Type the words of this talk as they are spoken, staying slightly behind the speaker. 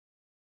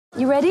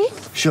You ready?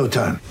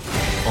 Showtime.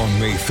 On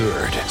May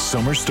 3rd,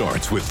 summer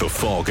starts with The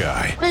Fall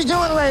Guy. Let's do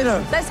it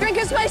later. Let's drink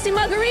a spicy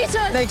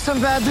margarita. Make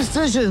some bad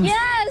decisions.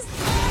 Yes!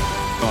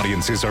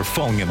 Audiences are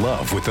falling in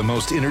love with the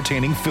most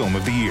entertaining film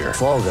of the year.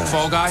 Fall Guy.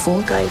 Fall Guy?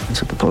 Fall guy.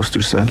 That's what the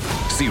poster said.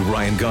 See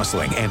Ryan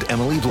Gosling and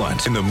Emily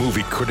Blunt in the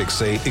movie critics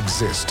say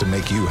exists to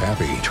make you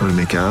happy. Trying to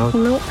make it out?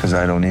 Nope. Because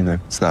I don't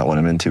either. It's not what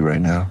I'm into right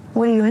now.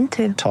 What are you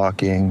into?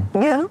 Talking.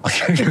 Yeah.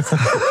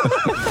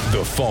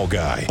 The Fall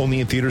Guy.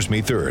 Only in theaters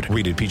May 3rd.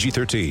 Rated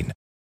PG-13.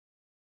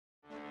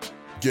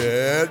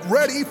 Get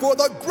ready for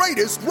the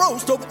greatest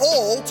roast of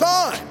all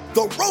time.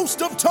 The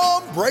Roast of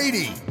Tom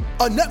Brady.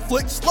 A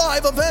Netflix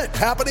live event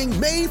happening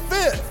May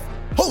 5th.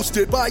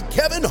 Hosted by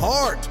Kevin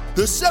Hart.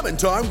 The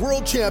 7-time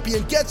world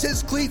champion gets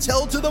his cleats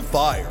held to the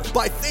fire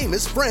by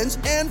famous friends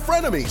and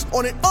frenemies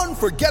on an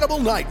unforgettable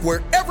night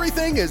where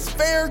everything is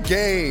fair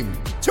game.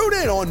 Tune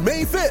in on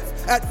May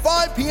 5th at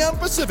 5 p.m.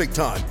 Pacific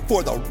time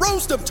for the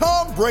Roast of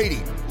Tom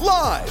Brady.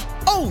 Live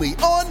only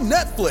on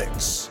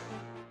Netflix.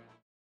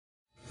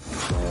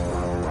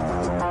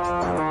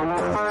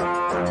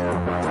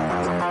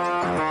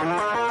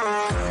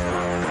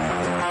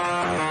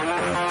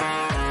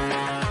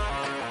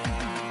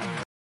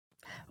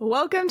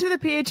 Welcome to the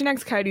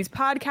PHNX Coyotes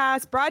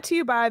podcast, brought to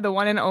you by the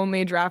one and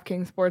only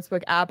DraftKings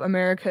Sportsbook app,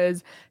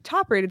 America's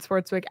top-rated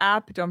sportsbook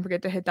app. Don't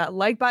forget to hit that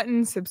like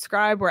button,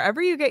 subscribe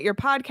wherever you get your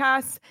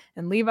podcasts,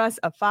 and leave us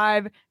a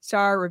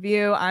 5-star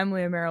review. I'm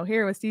Leah Merrill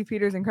here with Steve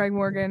Peters and Craig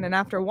Morgan, and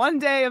after one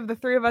day of the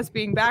three of us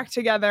being back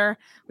together,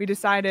 we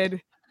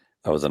decided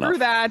that was enough. Through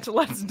that,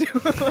 let's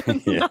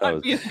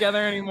not be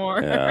together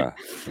anymore. Yeah,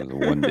 it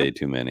was one day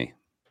too many.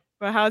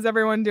 But how's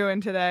everyone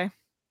doing today?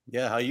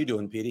 Yeah, how you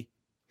doing, Petey?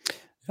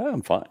 Yeah,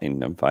 I'm fine.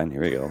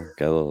 Here we go.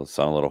 Got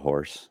a little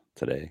hoarse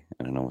today.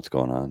 I don't know what's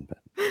going on, but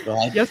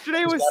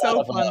yesterday was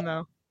so fun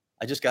though.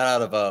 I just got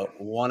out of a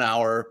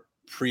 1-hour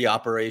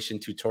pre-operation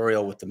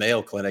tutorial with the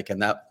Mayo Clinic,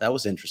 and that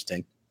was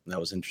interesting.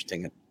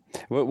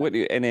 What?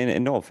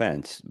 And no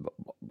offense,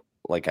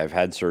 like I've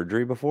had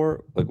surgery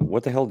before. Like,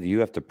 what the hell do you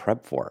have to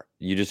prep for?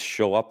 You just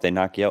show up, they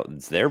knock you out.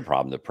 It's their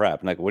problem to prep.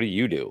 And like, what do?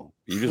 You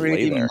just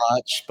lay there.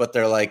 Much, but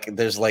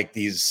there's like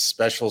these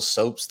special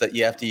soaps that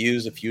you have to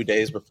use a few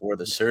days before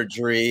the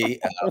surgery.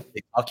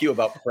 They talk to you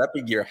about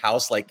prepping your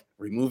house, like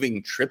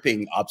removing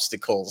tripping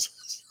obstacles.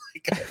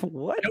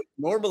 What? I don't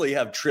normally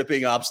have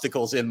tripping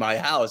obstacles in my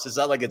house. It's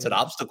not like it's an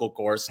obstacle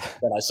course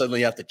that I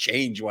suddenly have to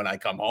change when I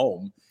come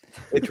home.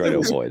 They try to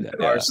avoid that.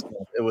 Yeah.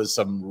 It was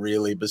some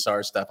really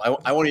bizarre stuff.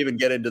 I won't even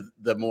get into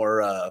the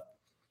more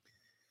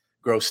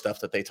gross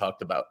stuff that they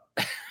talked about.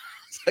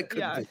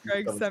 Yeah,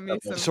 Craig sent me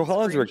some. So how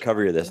long's the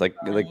recovery of this? Like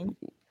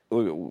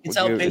it's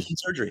outpatient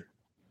surgery.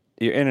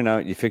 You're in and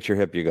out. You fix your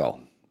hip. You go.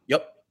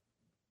 Yep.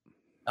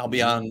 I'll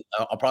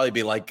probably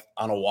be like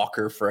on a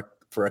walker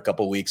for a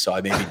couple of weeks. So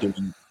I may be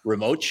doing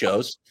remote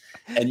shows.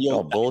 And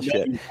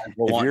bullshit.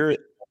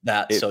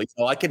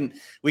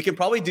 We can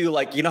probably do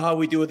like, you know how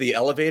we do with the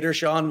elevator,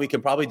 Sean? We can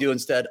probably do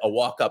instead a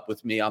walk up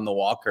with me on the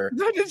walker.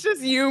 It's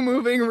just you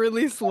moving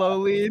really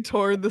slowly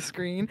toward the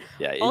screen.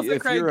 Yeah. Also,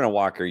 if you're in a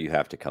walker, you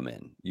have to come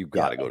in. You've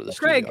got to go to the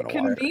screen. Craig,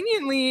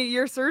 conveniently,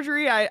 your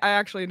surgery, I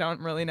actually don't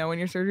really know when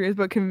your surgery is,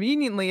 but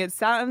conveniently, it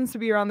sounds to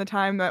be around the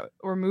time that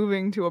we're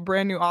moving to a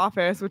brand new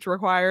office, which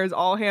requires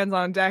all hands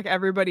on deck,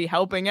 everybody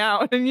helping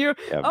out. And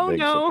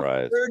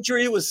surprise.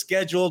 Surgery was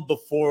scheduled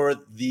before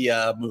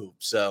the move.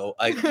 So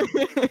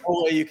no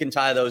way you can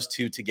tie those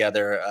two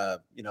together,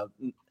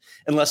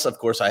 unless, of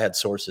course, I had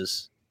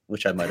sources,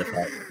 which I might have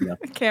had.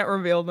 I can't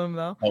reveal them,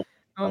 though.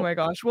 Oh my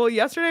gosh. Well,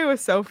 yesterday was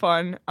so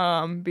fun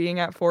being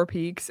at Four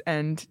Peaks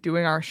and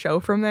doing our show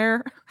from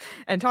there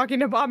and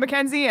talking to Bob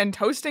McKenzie and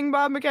toasting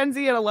Bob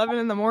McKenzie at 11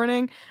 in the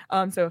morning.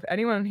 So if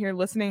anyone here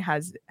listening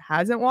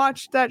hasn't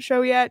watched that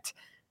show yet,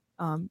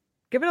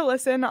 give it a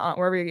listen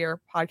wherever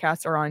your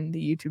podcasts are on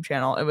the YouTube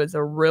channel. It was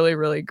a really,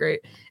 really great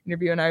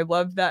interview. And I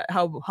love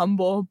how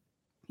humble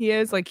he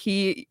is.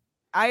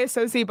 I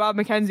associate Bob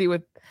McKenzie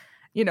with,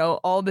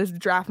 all this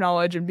draft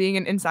knowledge and being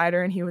an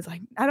insider. And he was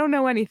like, I don't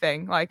know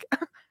anything. Like,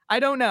 I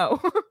don't know.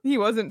 He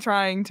wasn't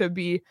trying to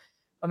be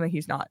something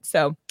he's not.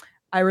 So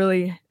I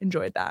really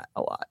enjoyed that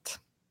a lot.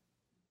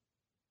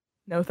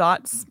 No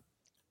thoughts?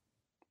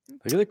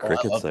 Look at the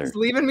crickets there. He's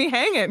leaving me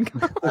hanging.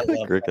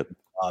 Cricket.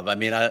 I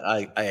mean,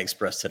 I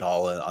expressed it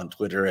all on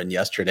Twitter and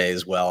yesterday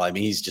as well. I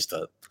mean,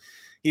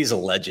 he's a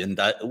legend.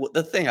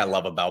 The thing I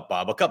love about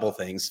Bob, a couple of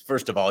things.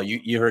 First of all,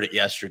 you heard it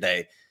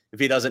yesterday. If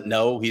he doesn't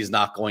know, he's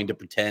not going to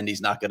pretend.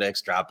 He's not going to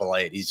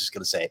extrapolate. He's just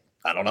going to say,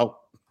 I don't know,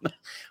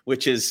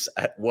 which is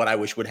what I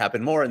wish would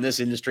happen more in this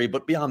industry.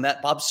 But beyond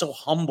that, Bob's so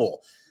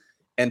humble.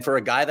 And for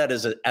a guy that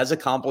is as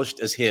accomplished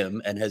as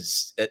him and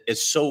is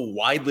so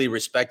widely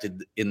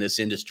respected in this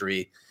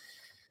industry,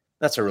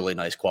 that's a really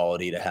nice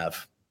quality to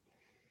have.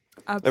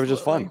 Absolutely. It was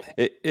just fun.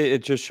 It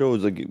just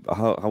shows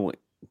how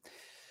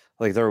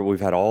we've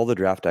had all the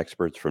draft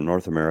experts from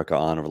North America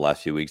on over the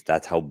last few weeks.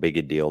 That's how big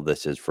a deal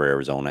this is for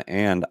Arizona.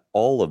 And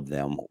all of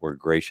them were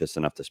gracious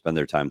enough to spend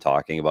their time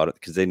talking about it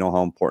because they know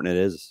how important it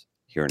is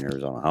here in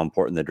Arizona, how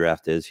important the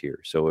draft is here.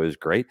 So it was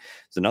great.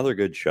 It's another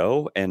good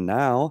show. And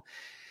now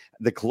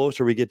the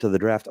closer we get to the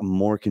draft, I'm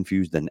more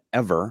confused than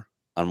ever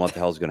on what the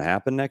hell is going to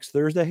happen next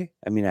Thursday.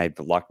 I mean, I've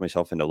locked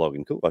myself into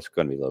Logan Cooley. It's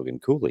going to be Logan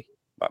Cooley,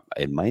 but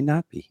it might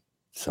not be.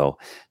 So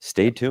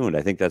stay tuned.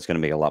 I think that's going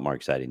to make it a lot more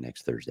exciting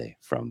next Thursday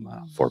from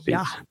 4 p.m.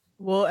 Yeah.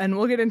 Well, and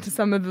we'll get into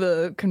some of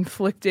the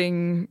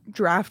conflicting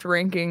draft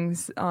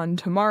rankings on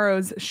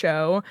tomorrow's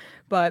show.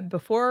 But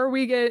before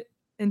we get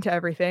into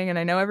everything, and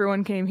I know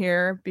everyone came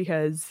here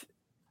because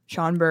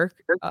Sean Burke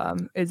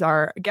is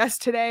our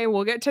guest today.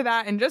 We'll get to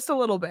that in just a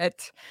little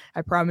bit.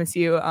 I promise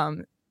you.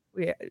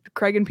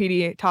 Craig and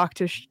Petey talked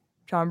to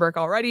Sean Burke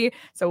already,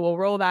 so we'll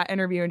roll that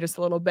interview in just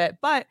a little bit.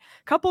 But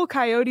a couple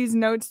Coyotes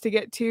notes to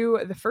get to.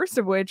 The first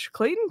of which,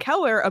 Clayton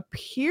Keller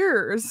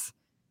appears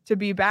to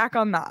be back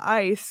on the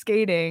ice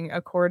skating,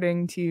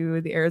 according to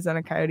the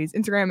Arizona Coyotes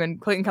Instagram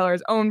and Clayton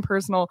Keller's own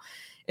personal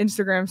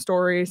Instagram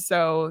story.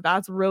 So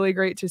that's really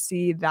great to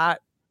see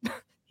that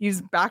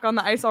he's back on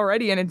the ice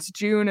already, and it's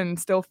June and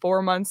still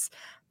 4 months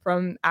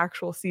from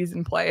actual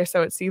season play.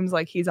 So it seems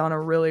like he's on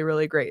a really,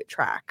 really great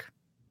track.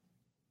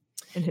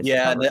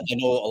 Yeah, and I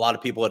know a lot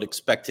of people had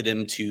expected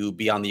him to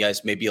be on the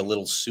ice maybe a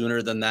little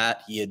sooner than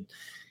that.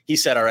 He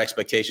set our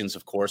expectations,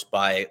 of course,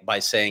 by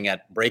saying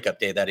at breakup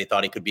day that he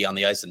thought he could be on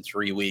the ice in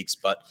 3 weeks.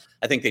 But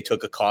I think they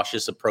took a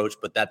cautious approach.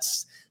 But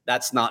that's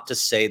not to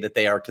say that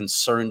they are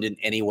concerned in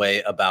any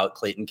way about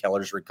Clayton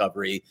Keller's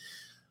recovery.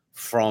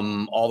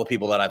 From all the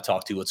people that I've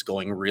talked to, it's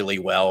going really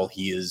well.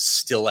 He is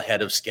still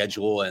ahead of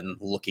schedule and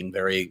looking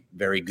very,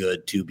 very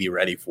good to be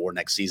ready for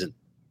next season.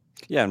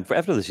 Yeah, and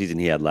after the season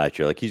he had last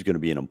year, like he's going to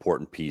be an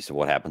important piece of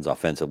what happens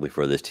offensively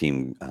for this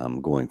team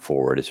going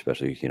forward,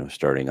 especially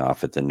starting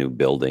off at the new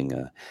building.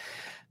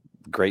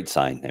 Great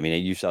sign. I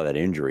mean, you saw that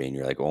injury, and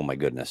you're like, oh my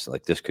goodness,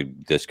 like this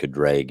could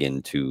drag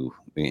into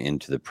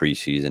the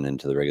preseason,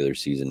 into the regular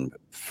season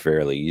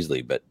fairly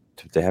easily. But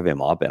to have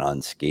him up and on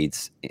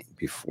skates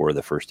before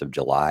the 1st of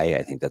July,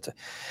 I think it's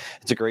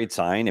a great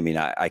sign. I mean,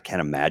 I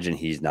can't imagine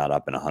he's not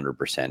up in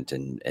 100%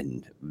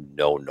 and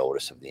no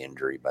notice of the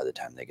injury by the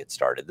time they get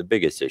started. The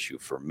biggest issue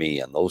for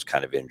me on those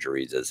kind of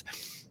injuries is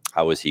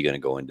how is he going to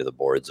go into the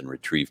boards and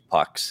retrieve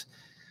pucks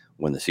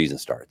when the season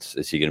starts?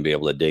 Is he going to be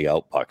able to dig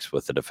out pucks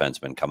with the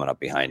defenseman coming up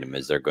behind him?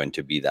 Is there going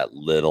to be that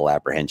little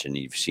apprehension?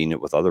 You've seen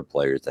it with other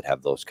players that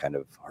have those kind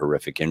of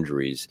horrific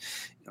injuries.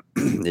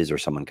 Is there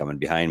someone coming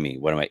behind me?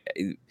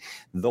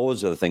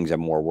 Those are the things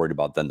I'm more worried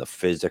about than the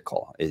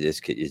physical. Is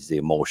the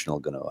emotional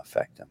going to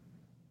affect him?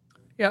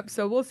 Yep.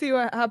 So we'll see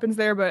what happens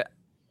there. But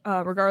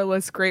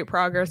regardless, great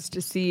progress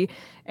to see.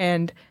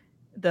 And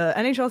the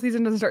NHL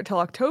season doesn't start till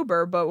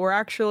October, but we're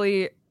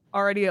actually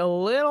already a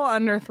little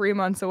under 3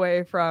 months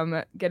away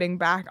from getting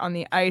back on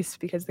the ice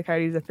because the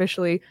Coyotes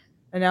officially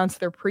announced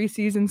their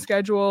preseason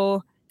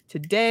schedule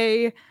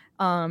today.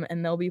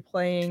 And they'll be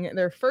playing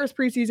their first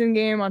preseason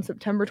game on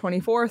September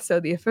 24th. So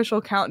the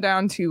official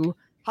countdown to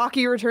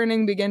hockey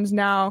returning begins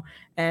now.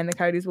 And the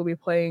Coyotes will be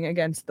playing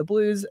against the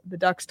Blues, the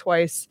Ducks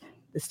twice,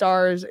 the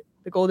Stars,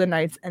 the Golden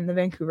Knights, and the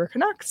Vancouver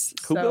Canucks.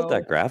 Who built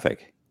that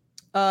graphic?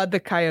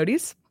 The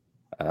Coyotes.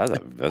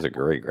 That's a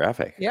great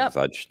graphic. Yeah, I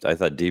thought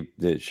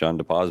Sean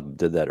DePaz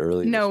did that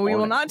early. No, we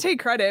will not take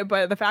credit,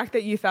 but the fact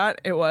that you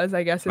thought it was,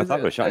 I guess, I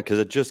thought it was Sean because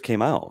it just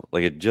came out,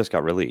 like it just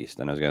got released,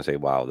 and I was gonna say,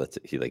 wow,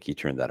 he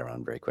turned that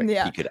around very quick.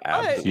 Yeah, he could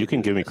absolutely. You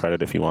can give me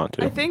credit if you want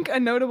to. I think a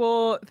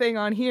notable thing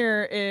on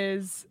here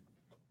is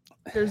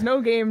there's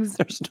no games.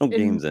 There's no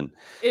games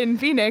in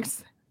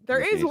Phoenix. There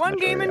is one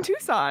game in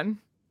Tucson.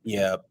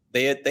 Yeah.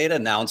 They had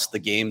announced the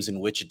games in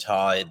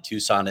Wichita and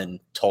Tucson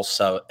and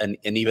Tulsa and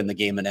even the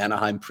game in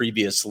Anaheim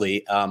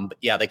previously. But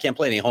yeah, they can't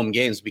play any home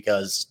games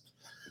because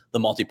the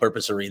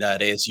multipurpose arena at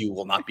ASU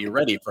will not be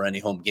ready for any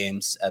home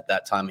games at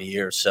that time of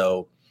year.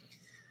 So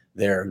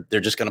they're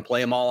just going to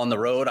play them all on the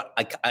road.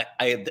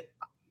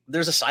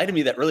 There's a side of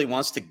me that really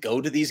wants to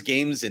go to these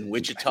games in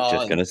Wichita. I'm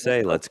just going to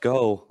say, let's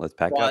go. Let's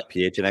pack up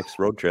PHNX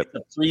road trip.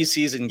 It's a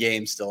preseason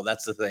game still.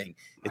 That's the thing.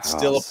 It's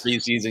still a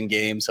preseason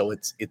game, so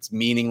it's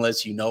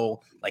meaningless.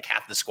 Like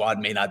half the squad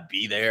may not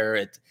be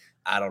there.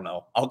 I don't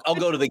know. I'll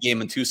go to the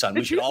game in Tucson.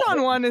 The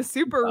Tucson one is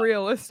super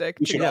realistic.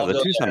 The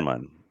Tucson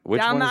one.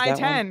 Which down one the is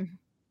that I-10. one?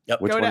 Yep.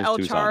 Go to El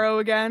Charro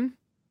again.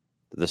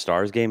 The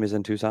Stars game is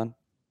in Tucson?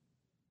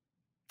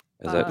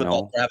 Is that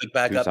no? Traffic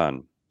back Tucson.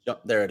 Up.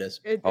 Yep, there it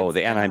is.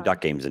 The Anaheim Duck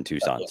game's in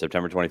Tucson,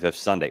 September 25th,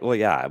 Sunday. Well,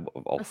 yeah.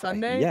 A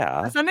Sunday?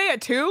 Yeah. A Sunday at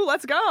 2?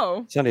 Let's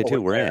go. Sunday at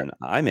 2, we're in.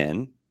 I'm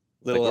in.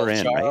 Little El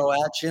Charro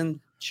action.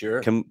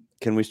 Sure. Can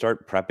we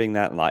start prepping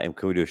that live?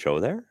 Can we do a show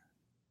there?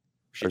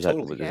 Or is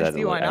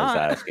why not?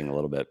 Asking a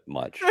little bit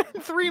much?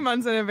 3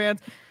 months in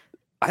advance.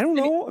 I don't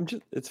know.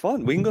 It's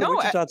fun. We can go to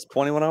Wichita. It's a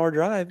 21-hour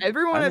drive.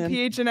 Everyone at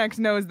PHNX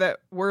knows that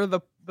we're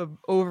the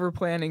over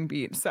planning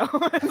beat. So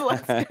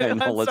let's start planning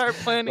now.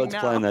 Let's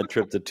plan that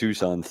trip to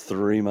Tucson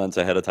 3 months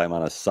ahead of time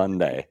on a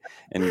Sunday.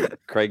 And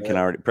Craig's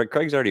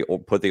already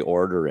put the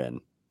order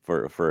in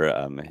for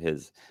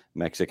his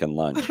Mexican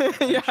lunch.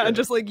 Yeah, sure.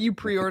 Just like you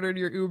pre-ordered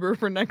your Uber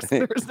for next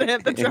Thursday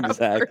at the draft.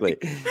 Exactly.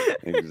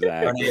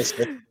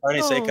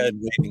 Arnie Seca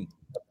waiting.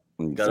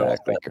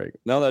 Exactly, Craig.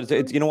 No,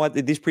 it's you know what?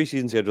 These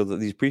preseason schedules,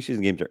 these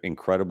preseason games are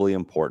incredibly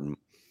important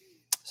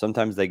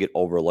sometimes they get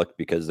overlooked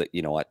because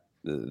you know what,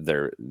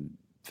 they're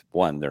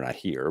not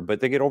here, but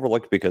they get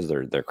overlooked because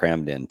they're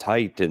crammed in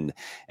tight and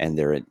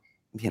they're in,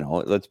 you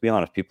know, let's be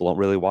honest, people don't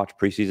really watch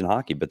preseason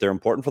hockey, but they're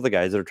important for the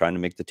guys that are trying to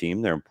make the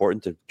team. They're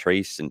important to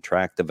trace and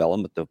track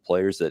development of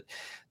players that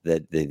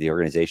the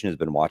organization has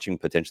been watching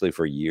potentially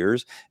for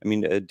years. I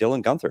mean,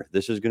 Dylan Guenther,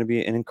 this is going to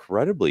be an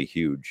incredibly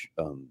huge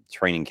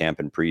training camp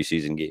and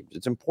preseason games.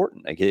 It's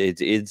important. Like,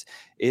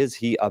 is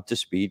he up to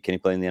speed? Can he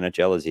play in the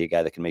NHL? Is he a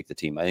guy that can make the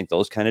team? I think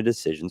those kind of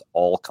decisions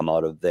all come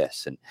out of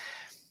this. And,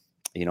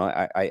 you know,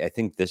 I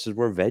think this is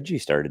where Veggie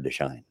started to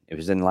shine. It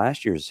was in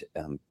last year's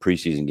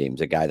preseason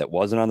games, a guy that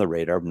wasn't on the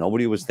radar,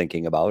 nobody was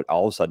thinking about,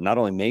 all of a sudden not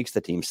only makes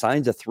the team,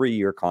 signs a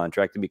 3-year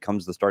contract and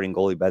becomes the starting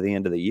goalie by the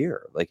end of the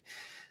year. Like,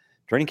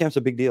 training camp's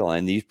a big deal,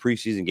 and these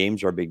preseason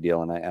games are a big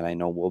deal, and I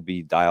know we'll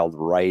be dialed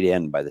right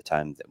in by the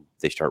time that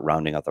they start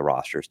rounding out the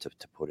rosters to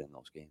put in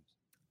those games.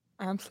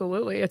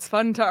 Absolutely. It's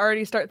fun to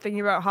already start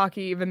thinking about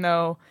hockey, even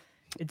though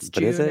it's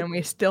June and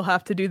we still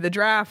have to do the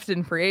draft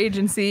and free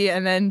agency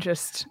and then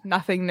just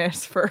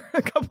nothingness for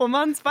a couple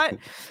months, but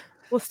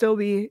we'll still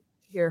be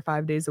here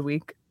 5 days a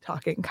week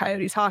talking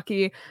Coyotes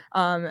hockey.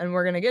 And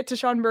we're going to get to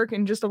Sean Burke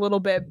in just a little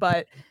bit,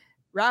 but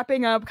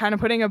wrapping up, kind of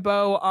putting a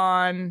bow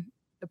on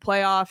the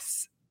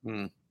playoffs.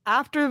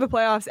 After the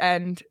playoffs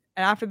end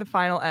and after the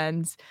final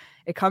ends,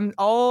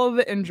 all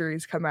the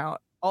injuries come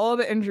out. All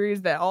the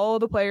injuries that all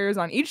the players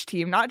on each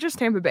team, not just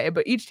Tampa Bay,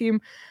 but each team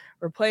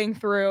were playing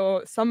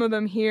through. Some of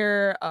them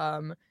here.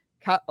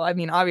 I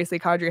mean, obviously,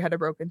 Kadri had a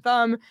broken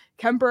thumb.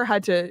 Kemper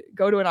had to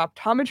go to an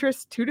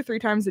optometrist 2 to 3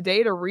 times a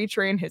day to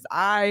retrain his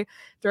eye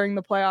during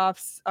the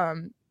playoffs.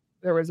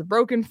 There was a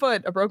broken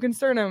foot, a broken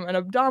sternum, an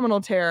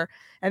abdominal tear.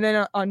 And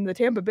then on the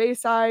Tampa Bay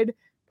side,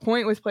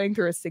 Point was playing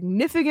through a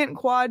significant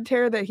quad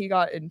tear that he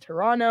got in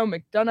Toronto.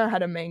 McDonough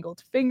had a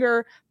mangled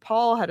finger.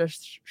 Paul had a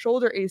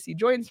shoulder AC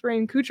joint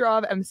sprain.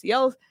 Kucherov,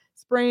 MCL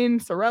sprain.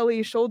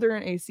 Sorelli, shoulder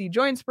and AC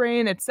joint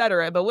sprain,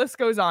 etc. The list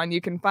goes on.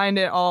 You can find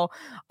it all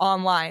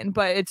online.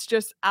 But it's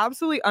just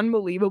absolutely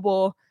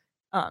unbelievable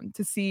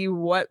to see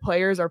what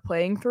players are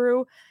playing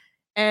through.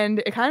 And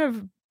it kind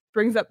of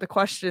brings up the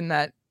question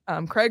that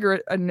Craig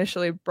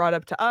initially brought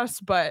up to us,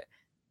 but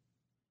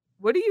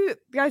what do you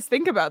guys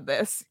think about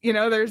this? You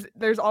know,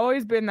 there's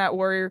always been that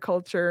warrior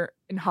culture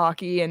in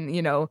hockey, and,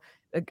 you know,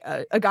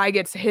 a guy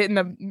gets hit in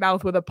the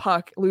mouth with a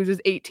puck, loses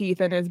 8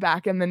 teeth, and is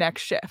back in the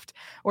next shift.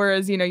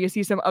 Whereas, you know, you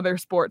see some other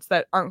sports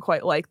that aren't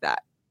quite like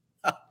that.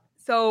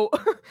 So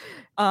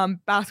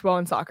basketball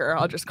and soccer,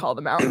 I'll just call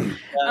them out.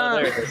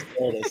 There it is.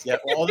 There it is. Yeah,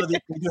 well, we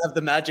do have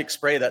the magic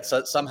spray that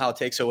somehow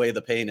takes away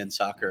the pain in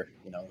soccer,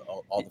 you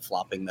know, all the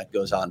flopping that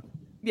goes on.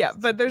 Yeah,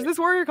 but there's this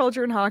warrior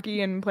culture in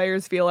hockey, and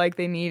players feel like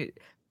they need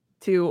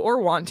to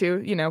or want to,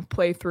 you know,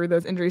 play through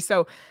those injuries.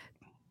 So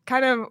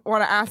kind of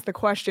want to ask the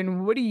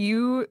question, what do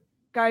you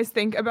guys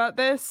think about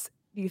this?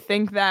 Do you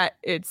think that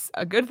it's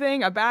a good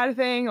thing, a bad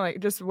thing? Like,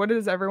 just what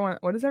is everyone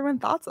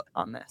thoughts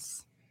on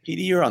this?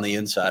 Petey, you're on the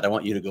inside. I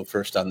want you to go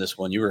first on this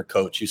one. You were a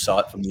coach. You saw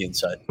it from the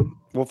inside.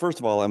 Well, first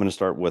of all, I'm going to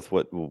start with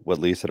what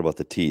Lee said about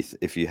the teeth.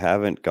 If you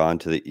haven't gone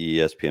to the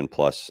ESPN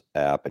Plus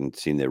app and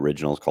seen the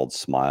original, it's called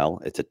Smile.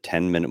 It's a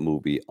 10-minute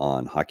movie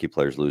on hockey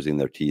players losing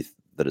their teeth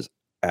that is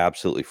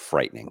absolutely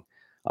frightening,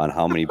 on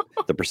how many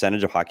the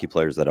percentage of hockey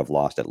players that have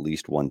lost at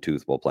least one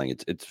tooth while playing.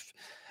 It's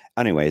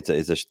anyway, it's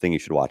a thing you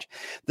should watch.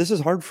 This is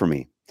hard for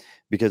me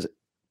because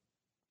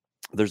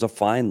there's a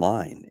fine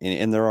line,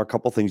 and there are a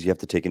couple things you have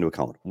to take into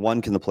account.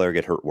 One, can the player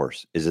get hurt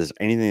worse? Is there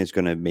anything that's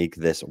going to make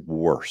this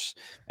worse?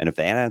 And if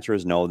the answer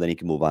is no, then he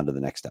can move on to the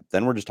next step.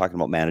 Then we're just talking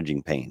about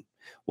managing pain.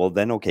 Well,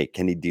 then, okay,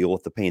 can he deal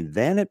with the pain?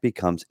 Then it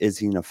becomes, is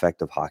he an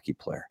effective hockey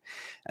player?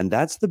 And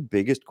that's the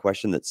biggest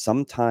question that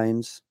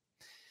sometimes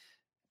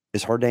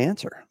is hard to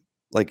answer.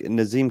 Like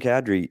Nazem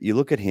Kadri, you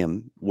look at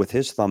him with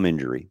his thumb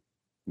injury,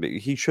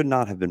 he should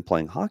not have been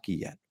playing hockey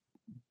yet,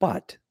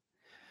 but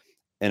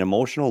an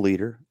emotional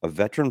leader, a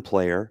veteran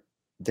player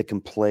that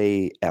can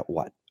play at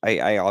what?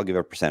 I'll give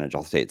a percentage.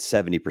 I'll say it's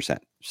 70%,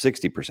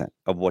 60%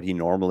 of what he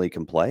normally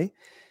can play.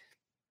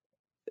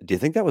 Do you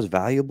think that was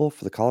valuable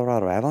for the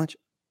Colorado Avalanche?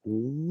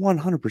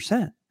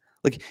 100%.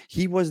 Like,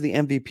 he was the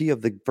MVP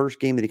of the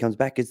first game that he comes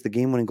back. It's the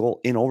game-winning goal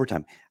in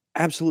overtime.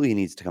 Absolutely, he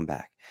needs to come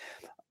back.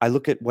 I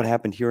look at what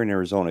happened here in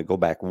Arizona, go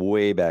back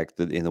way back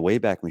in the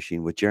Wayback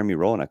Machine with Jeremy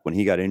Roenick when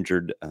he got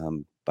injured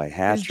by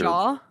Hatcher. His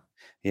jaw?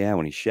 Yeah,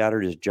 when he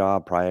shattered his jaw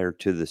prior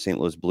to the St.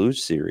 Louis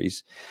Blues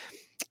series.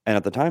 And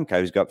at the time,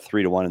 Coyotes got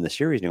 3-1 in the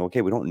series. And you go,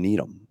 okay, we don't need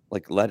him.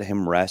 Like, let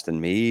him rest, and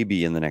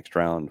maybe in the next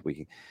round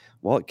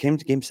it came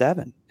to game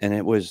 7, and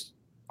it was,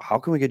 how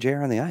can we get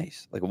JR on the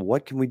ice? Like,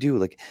 what can we do?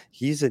 Like,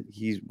 he's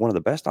one of the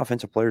best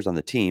offensive players on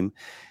the team.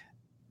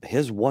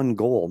 His one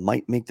goal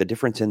might make the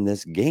difference in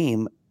this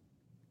game.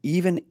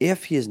 Even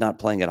if he is not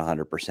playing at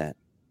 100%,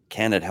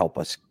 can it help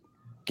us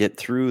get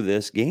through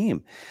this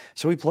game?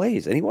 So he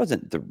plays, and he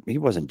wasn't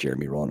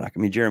Jeremy Roenick. I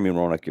mean, Jeremy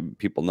Roenick,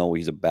 people know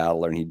he's a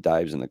battler, and he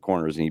dives in the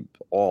corners, and he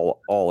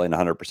all in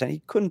 100%.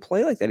 He couldn't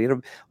play like that. He had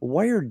a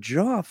wired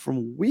jaw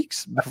from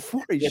weeks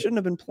before. He shouldn't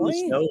have been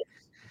playing.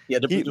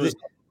 He was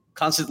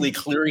constantly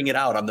clearing it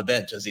out on the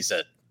bench, as he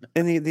said.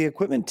 And the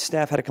equipment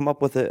staff had to come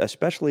up with a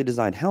specially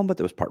designed helmet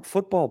that was part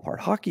football, part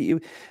hockey.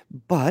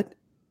 But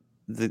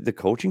the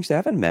coaching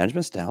staff and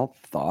management staff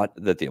thought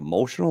that the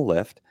emotional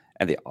lift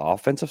and the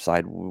offensive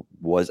side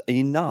was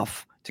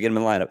enough to get him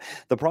in the lineup.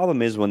 The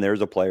problem is when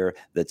there's a player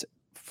that's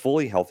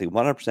fully healthy,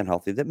 100%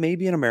 healthy, that may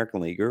be an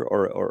American leaguer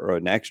or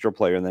an extra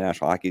player in the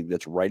National Hockey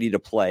that's ready to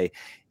play,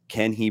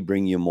 can he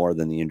bring you more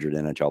than the injured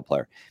NHL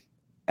player?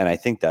 And I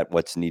think that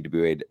what's need to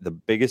be weighed. The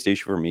biggest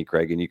issue for me,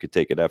 Craig, and you could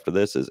take it after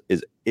this,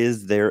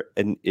 is there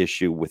an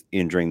issue with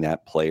injuring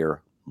that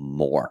player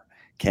more?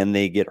 Can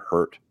they get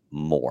hurt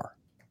more?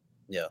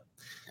 Yeah.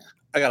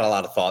 I got a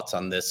lot of thoughts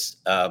on this.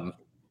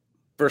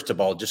 First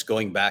of all, just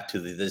going back to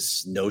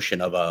this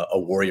notion of a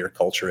warrior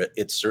culture,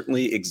 it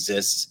certainly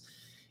exists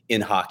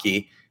in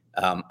hockey.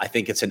 I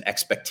think it's an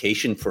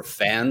expectation for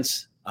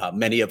fans,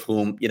 many of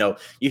whom, you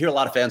hear a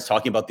lot of fans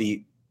talking about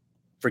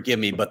forgive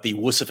me, but the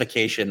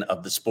wussification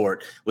of the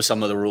sport with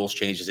some of the rules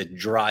changes. It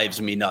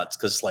drives me nuts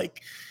because,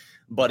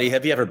 buddy,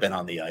 have you ever been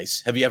on the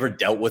ice? Have you ever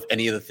dealt with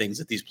any of the things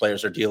that these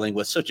players are dealing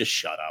with? So just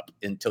shut up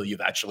until you've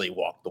actually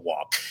walked the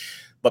walk.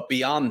 But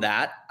beyond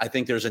that, I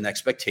think there's an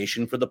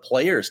expectation for the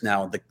players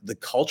now. The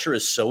culture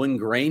is so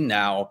ingrained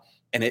now,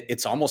 and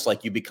it's almost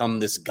like you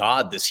become this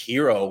god, this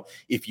hero,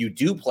 if you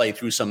do play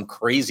through some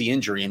crazy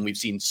injury. And we've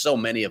seen so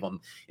many of them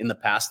in the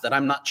past that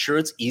I'm not sure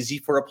it's easy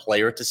for a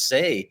player to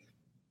say,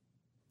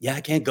 yeah,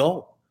 I can't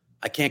go.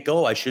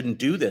 I shouldn't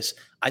do this.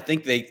 I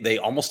think they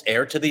almost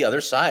err to the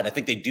other side. I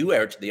think they do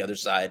err to the other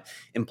side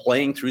in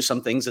playing through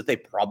some things that they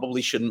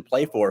probably shouldn't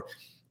play for.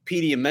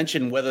 Petey, you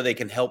mentioned whether they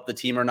can help the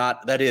team or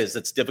not.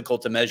 That's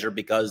difficult to measure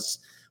because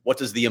what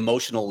does the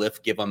emotional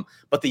lift give them?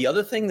 But the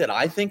other thing that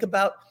I think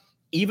about,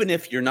 even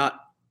if you're not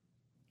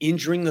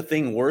injuring the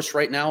thing worse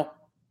right now,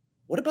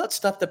 what about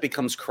stuff that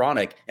becomes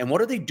chronic? And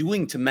what are they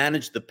doing to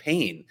manage the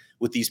pain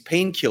with these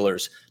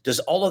painkillers? Does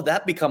all of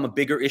that become a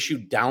bigger issue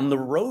down the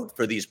road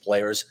for these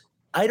players?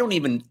 I don't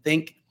even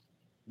think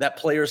that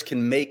players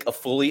can make a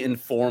fully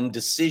informed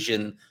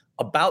decision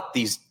about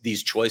these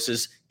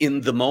choices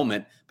in the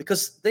moment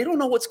because they don't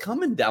know what's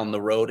coming down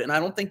the road. And I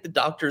don't think the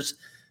doctors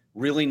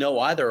really know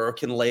either or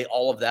can lay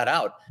all of that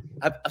out.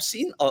 I've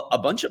seen a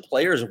bunch of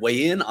players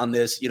weigh in on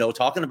this,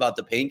 talking about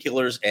the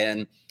painkillers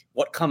and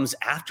what comes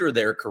after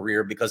their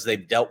career because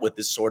they've dealt with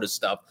this sort of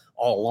stuff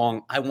all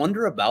along. I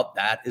wonder about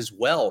that as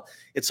well.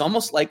 It's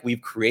almost like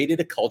we've created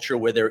a culture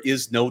where there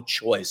is no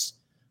choice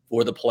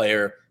for the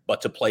player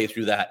but to play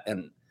through that.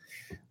 And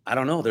I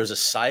don't know, there's a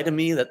side of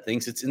me that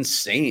thinks it's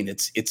insane.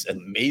 It's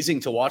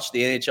amazing to watch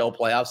the NHL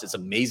playoffs. It's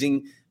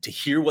amazing to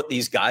hear what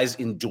these guys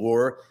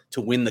endure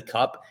to win the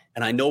cup.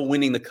 And I know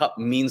winning the cup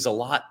means a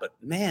lot, but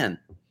man,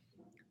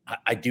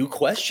 I do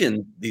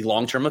question the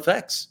long-term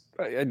effects.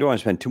 I don't want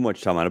to spend too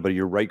much time on it, but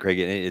you're right, Craig.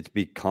 It's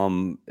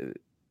become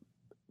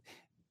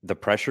the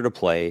pressure to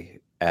play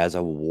as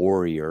a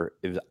warrior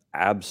is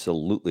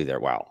absolutely there.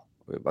 Wow.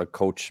 A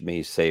coach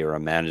may say, or a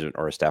management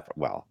or a staff,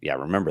 well, yeah,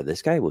 remember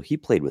this guy? Well, he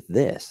played with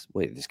this.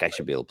 Wait, this guy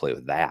should be able to play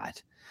with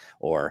that.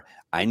 Or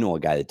I know a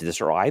guy that did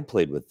this, or I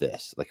played with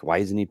this. Like, why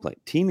isn't he playing?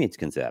 Teammates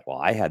can say that. Well,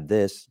 I had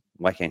this.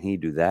 Why can't he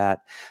do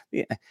that?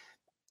 Yeah,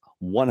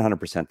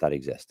 100% that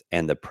exists.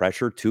 And the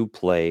pressure to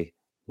play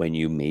when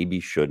you maybe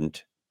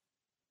shouldn't,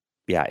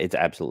 yeah, it's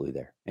absolutely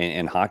there.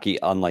 And hockey,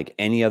 unlike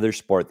any other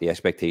sport, the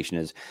expectation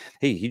is,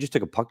 hey, he just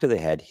took a puck to the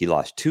head. He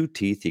lost 2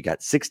 teeth. He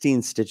got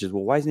 16 stitches.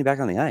 Well, why isn't he back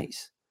on the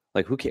ice?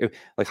 Like, who cares?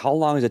 Like, how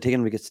long is it taking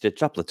him to get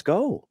stitched up? Let's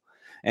go.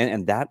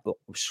 And that, I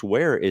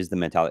swear, is the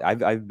mentality.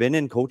 I've been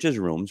in coaches'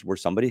 rooms where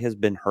somebody has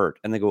been hurt,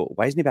 and they go,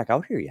 why isn't he back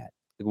out here yet?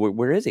 Like,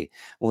 where is he?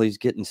 Well, he's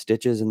getting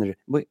stitches, and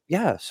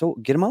yeah, so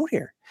get him out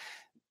here.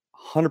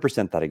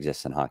 100% that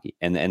exists in hockey.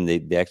 And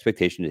the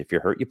expectation is if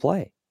you're hurt, you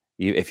play.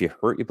 If you're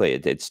hurt, you play.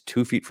 It's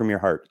 2 feet from your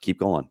heart. Keep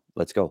going.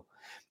 Let's go.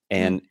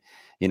 And,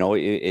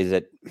 is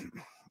it...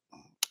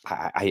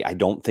 I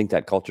don't think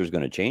that culture is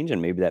going to change,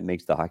 and maybe that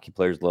makes the hockey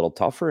players a little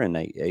tougher. And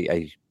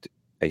I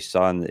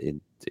saw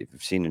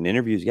I've seen in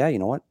interviews, yeah, you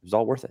know what? It was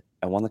all worth it.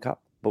 I won the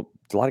cup, but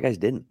a lot of guys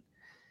didn't.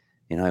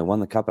 I won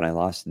the cup and I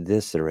lost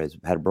this, or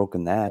had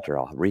broken that, or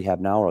I'll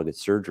rehab now, or I'll get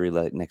surgery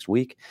next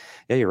week.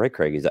 Yeah, you're right,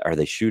 Craig. Are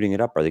they shooting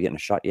it up? Are they getting a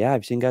shot? Yeah,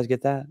 I've seen guys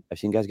get that. I've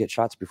seen guys get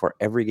shots before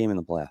every game in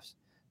the playoffs.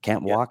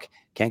 Can't walk,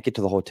 can't get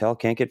to the hotel,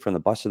 can't get from the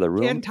bus to the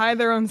room. Can't tie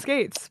their own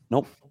skates.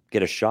 Nope.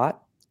 Get a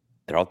shot.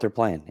 They're out there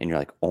playing, and you're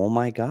like, oh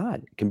my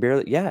God, can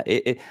barely. Yeah,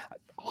 it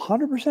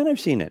 100%. I've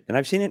seen it, and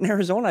I've seen it in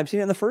Arizona. I've seen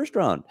it in the first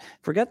round.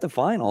 Forget the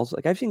finals.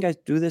 Like, I've seen guys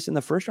do this in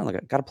the first round.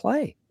 Like, I got to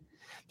play.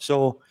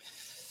 So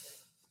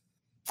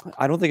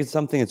I don't think it's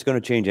something that's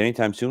going to change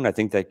anytime soon. I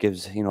think that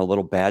gives a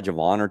little badge of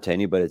honor to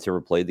anybody that's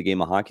ever played the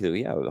game of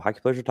hockey. That hockey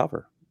players are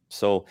tougher.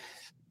 So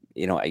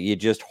you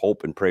just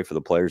hope and pray for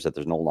the players that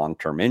there's no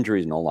long-term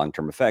injuries, no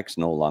long-term effects,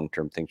 no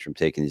long-term things from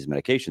taking these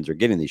medications or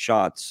getting these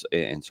shots,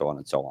 and so on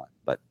and so on.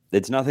 But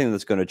it's nothing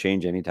that's going to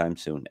change anytime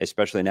soon,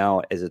 especially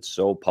now as it's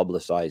so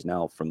publicized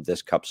now from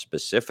this cup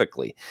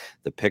specifically,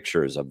 the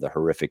pictures of the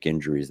horrific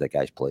injuries that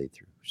guys played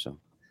through. So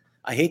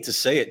I hate to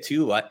say it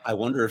too. I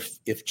wonder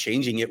if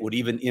changing it would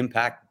even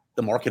impact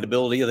the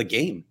marketability of the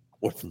game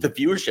or the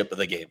viewership of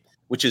the game.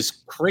 which is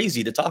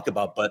crazy to talk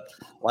about. But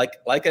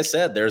like I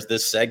said, there's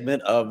this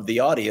segment of the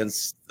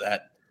audience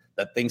that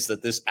thinks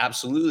that this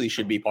absolutely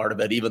should be part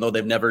of it, even though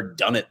they've never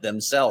done it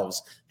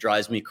themselves.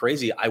 Drives me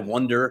crazy. I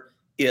wonder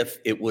if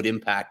it would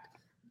impact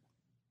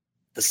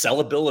the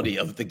sellability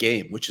of the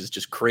game, which is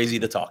just crazy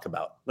to talk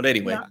about. But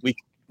anyway,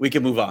 we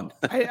can move on.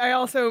 I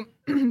also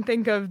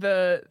think of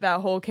that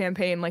whole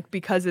campaign, like,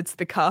 because it's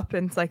the cup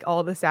and it's like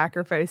all the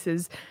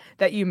sacrifices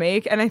that you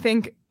make. And I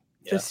think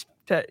just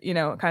to,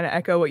 kind of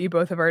echo what you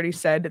both have already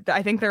said,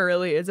 I think there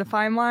really is a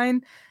fine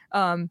line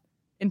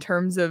in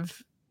terms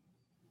of,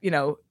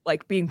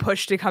 like being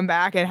pushed to come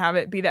back and have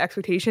it be the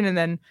expectation, and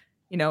then,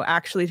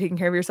 actually taking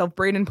care of yourself.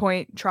 Braden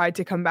Point tried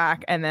to come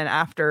back, and then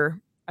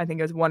after, I think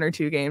it was 1 or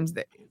 2 games,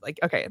 that like,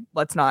 okay,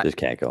 let's not. Just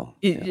can't go.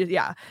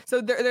 Yeah.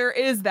 So there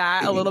is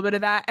that, a little bit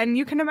of that. And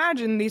you can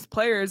imagine these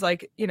players,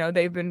 like,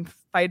 they've been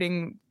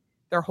fighting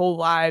their whole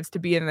lives to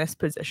be in this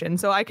position.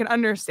 So I can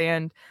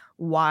understand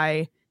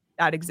why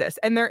that exists.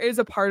 And there is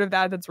a part of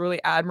that that's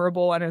really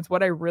admirable. And it's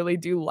what I really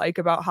do like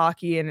about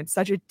hockey. And it's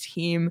such a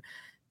team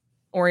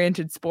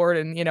oriented sport.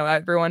 And,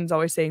 everyone's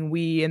always saying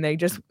we, and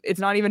it's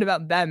not even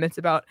about them. It's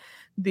about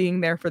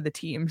being there for the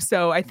team.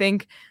 So I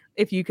think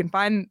if you can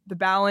find the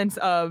balance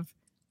of,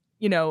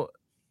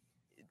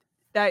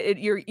 that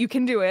you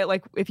can do it.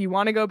 Like, if you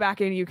want to go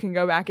back in, you can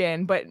go back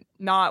in, but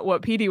not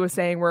what PD was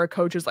saying, where a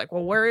coach is like,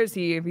 well, where is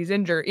he if he's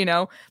injured?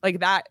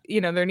 Like that,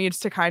 there needs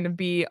to kind of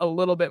be a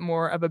little bit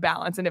more of a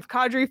balance. And if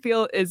Kadri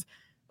is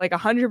like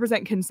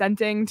 100%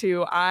 consenting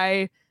to,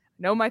 I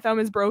know my thumb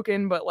is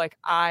broken, but like,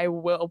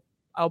 I'll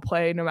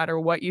play no matter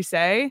what you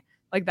say.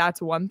 Like,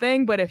 that's one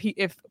thing. But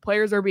if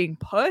players are being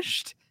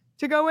pushed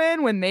to go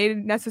in when they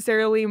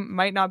necessarily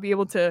might not be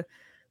able to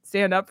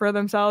stand up for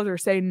themselves or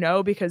say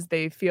no because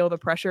they feel the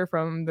pressure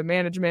from the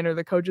management or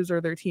the coaches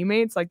or their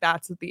teammates, like,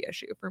 that's the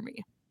issue for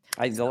me.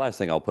 The last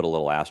thing, I'll put a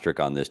little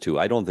asterisk on this too.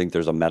 I don't think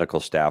there's a medical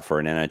staff or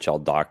an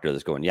NHL doctor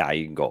that's going, yeah,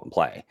 you can go and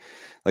play.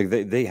 Like,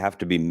 they have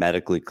to be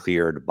medically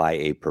cleared by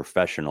a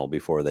professional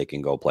before they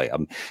can go play.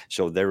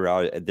 So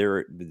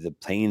the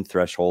playing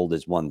threshold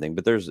is one thing,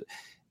 but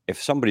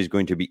if somebody's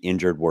going to be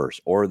injured worse,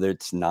 or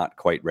that's not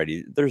quite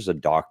ready, there's a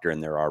doctor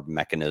and there are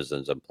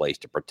mechanisms in place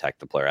to protect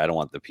the player. I don't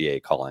want the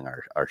PA calling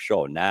our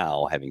show.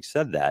 Now, having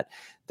said that,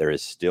 there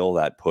is still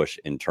that push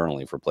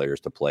internally for players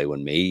to play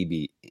when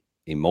maybe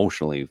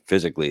emotionally,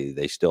 physically,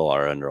 they still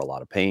are under a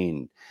lot of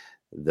pain,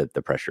 that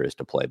the pressure is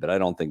to play. But I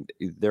don't think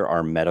there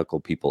are medical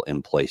people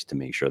in place to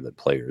make sure that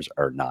players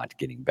are not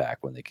getting back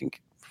when they can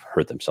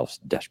hurt themselves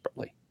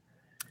desperately.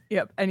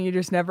 Yep. And you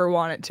just never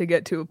want it to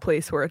get to a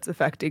place where it's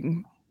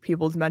affecting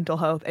people's mental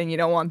health, and you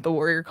don't want the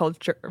warrior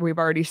culture. We've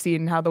already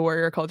seen how the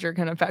warrior culture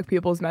can affect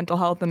people's mental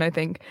health, and I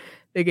think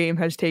the game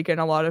has taken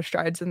a lot of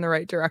strides in the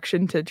right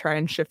direction to try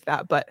and shift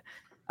that, but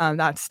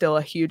that's still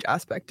a huge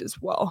aspect as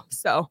well.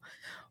 So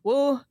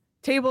we'll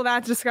table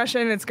that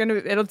discussion. It's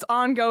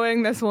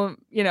ongoing. This will,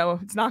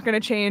 it's not going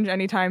to change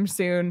anytime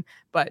soon,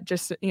 but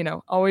just,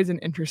 always an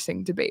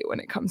interesting debate when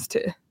it comes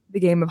to the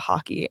game of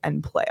hockey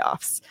and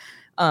playoffs.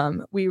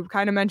 We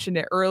kind of mentioned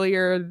it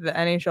earlier. The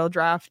NHL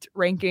draft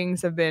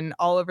rankings have been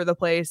all over the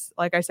place.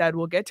 Like I said,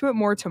 we'll get to it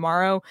more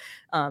tomorrow.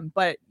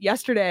 But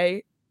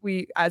yesterday,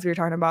 as we were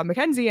talking about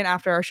Mackenzie, and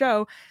after our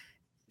show,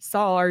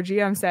 Saul, our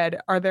GM, said,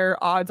 are there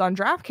odds on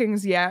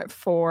DraftKings yet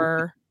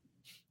for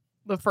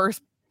the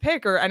first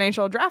pick or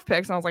NHL draft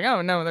picks? And I was like,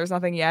 oh no, there's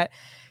nothing yet.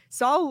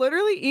 Saul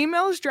literally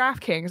emails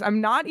DraftKings.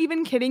 I'm not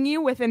even kidding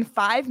you. Within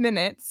 5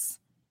 minutes,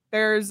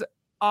 there's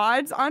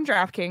odds on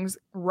DraftKings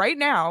right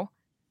now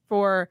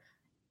for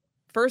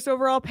first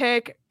overall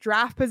pick,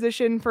 draft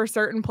position for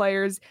certain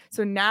players.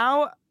 So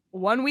now,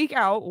 1 week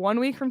out, 1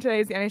 week from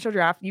today is the NHL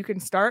draft. You can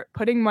start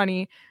putting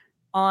money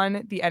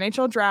on the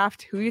NHL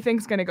draft, who you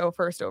think is going to go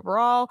first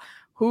overall,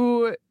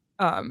 who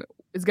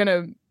is going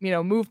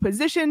to, move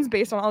positions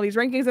based on all these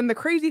rankings. And the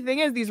crazy thing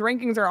is, these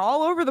rankings are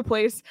all over the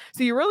place,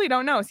 so you really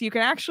don't know. So you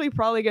can actually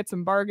probably get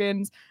some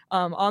bargains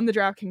on the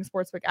DraftKings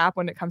Sportsbook app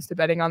when it comes to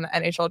betting on the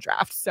NHL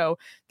draft. So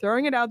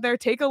throwing it out there,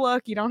 take a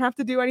look. You don't have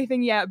to do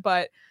anything yet,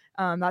 but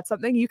that's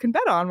something you can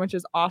bet on, which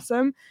is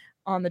awesome,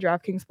 on the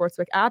DraftKings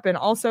Sportsbook app. And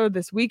also,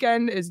 this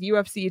weekend is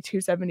UFC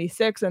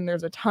 276, and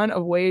there's a ton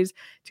of ways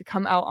to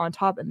come out on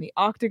top in the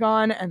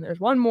octagon. And there's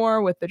one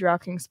more with the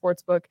DraftKings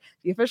Sportsbook,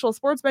 the official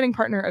sports betting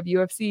partner of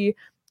UFC.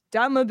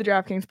 Download the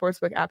DraftKings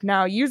Sportsbook app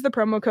now. Use the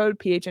promo code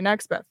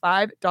PHNX. Bet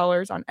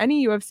 $5 on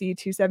any UFC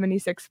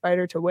 276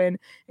 fighter to win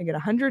and get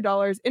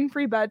 $100 in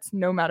free bets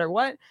no matter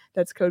what.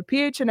 That's code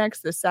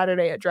PHNX this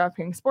Saturday at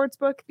DraftKings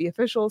Sportsbook, the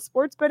official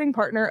sports betting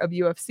partner of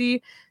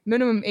UFC.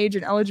 Minimum age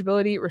and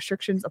eligibility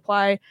restrictions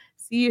apply.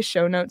 See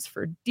show notes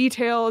for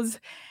details.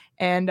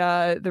 And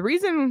the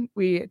reason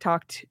we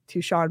talked to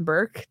Sean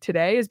Burke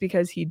today is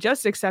because he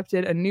just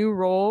accepted a new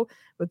role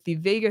with the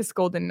Vegas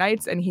Golden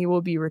Knights, and he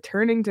will be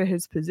returning to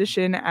his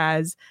position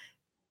as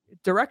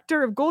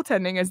director of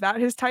goaltending. Is that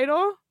his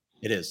title?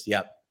 It is.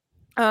 Yep.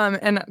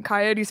 And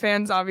Coyotes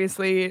fans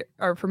obviously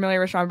are familiar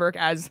with Sean Burke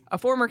as a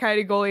former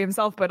Coyote goalie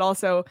himself, but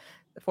also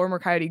the former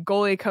Coyote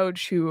goalie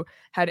coach who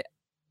had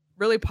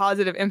really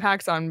positive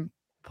impacts on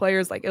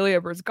players like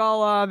Ilya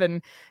Bryzgalov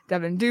and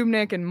Devin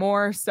Dubnyk and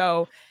more.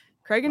 So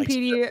Craig and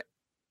Petey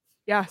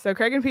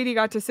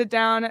got to sit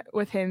down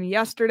with him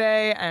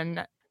yesterday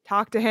and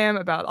talk to him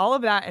about all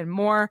of that and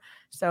more.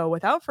 So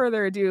without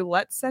further ado,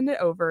 let's send it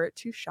over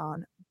to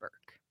Sean Burke.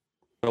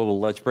 So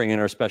let's bring in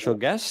our special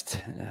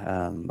guest,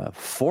 a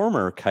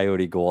former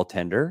Coyote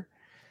goaltender,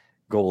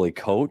 goalie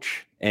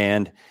coach,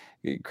 and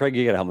Craig,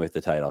 you got to help me with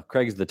the title.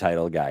 Craig's the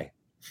title guy.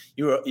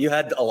 You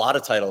had a lot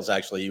of titles,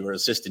 actually. You were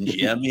assistant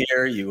GM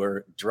here. You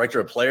were director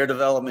of player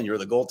development. You were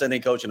the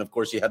goaltending coach. And, of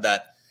course, you had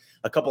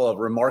a couple of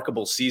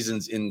remarkable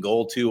seasons in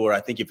goal, too, where I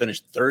think you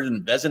finished third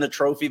in Vezina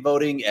Trophy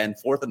voting and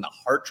fourth in the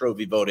Hart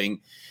Trophy voting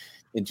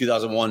in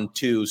 2001,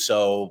 too.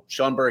 So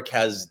Sean Burke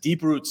has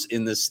deep roots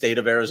in the state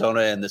of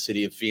Arizona and the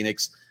city of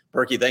Phoenix.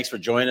 Berkey, thanks for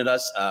joining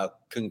us.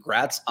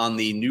 Congrats on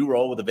the new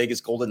role with the Vegas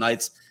Golden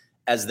Knights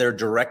as their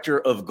director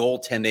of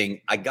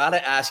goaltending. I got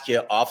to ask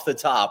you off the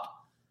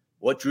top,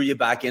 what drew you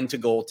back into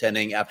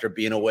goaltending after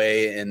being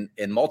away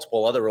in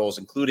multiple other roles,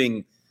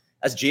 including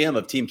as GM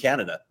of Team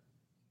Canada?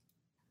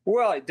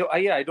 Well,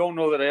 I don't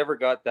know that I ever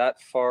got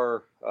that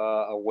far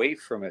away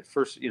from it.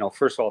 First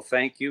of all,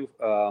 thank you.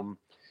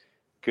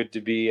 Good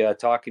to be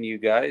talking to you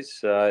guys.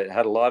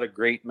 Had a lot of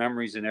great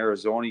memories in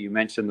Arizona. You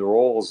mentioned the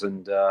roles,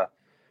 and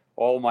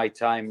all my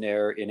time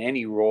there in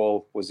any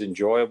role was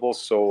enjoyable.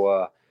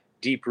 So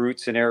deep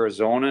roots in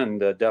Arizona, and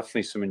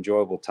definitely some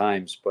enjoyable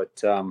times. But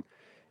the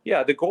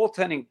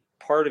goaltending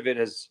part of it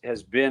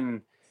has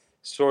been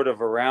sort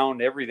of around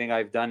everything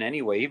I've done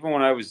anyway. Even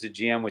when I was the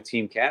GM with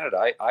Team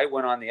Canada, I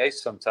went on the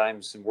ice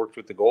sometimes and worked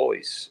with the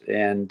goalies.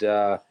 And,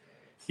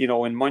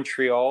 in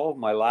Montreal,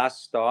 my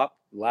last stop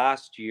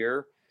last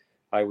year,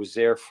 I was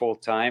there full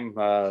time.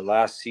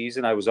 Last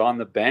season, I was on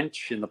the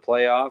bench in the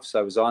playoffs.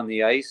 I was on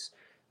the ice.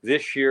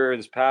 This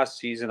past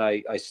season,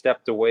 I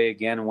stepped away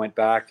again and went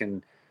back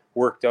and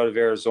worked out of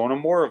Arizona.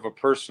 More of a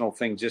personal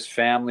thing, just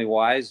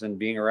family-wise and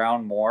being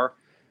around more.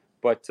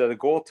 But the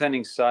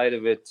goaltending side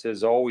of it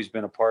has always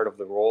been a part of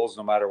the roles,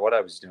 no matter what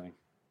I was doing.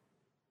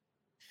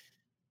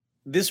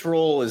 This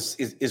role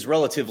is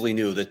relatively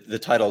new, the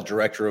title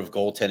director of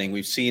goaltending.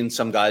 We've seen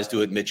some guys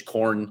do it. Mitch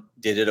Korn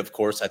did it, of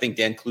course. I think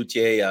Dan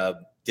Cloutier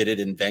did it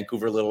in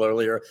Vancouver a little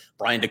earlier.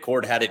 Brian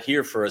Daccord had it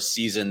here for a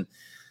season.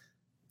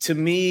 To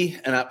me,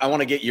 and I want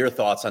to get your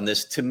thoughts on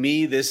this, to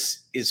me,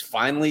 this is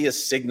finally a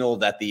signal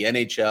that the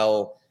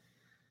NHL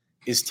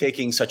is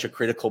taking such a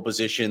critical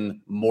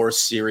position more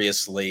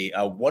seriously.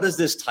 What does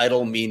this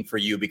title mean for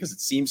you? Because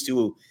it seems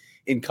to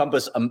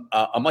encompass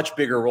a much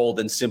bigger role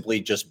than simply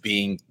just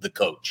being the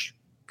coach.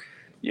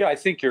 Yeah, I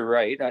think you're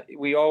right.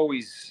 We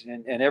always,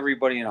 and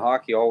everybody in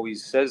hockey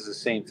always says the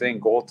same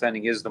thing,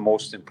 goaltending is the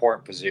most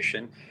important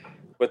position.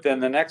 But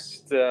then the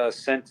next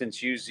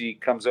sentence usually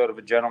comes out of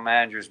a general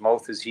manager's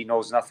mouth is he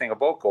knows nothing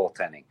about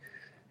goaltending.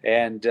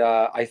 And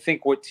I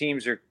think what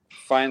teams are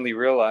finally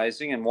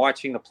realizing and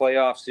watching the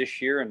playoffs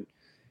this year and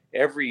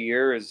every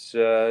year is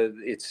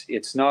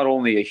it's not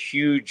only a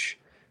huge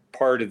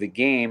part of the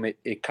game,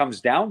 it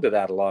comes down to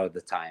that a lot of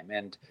the time.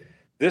 And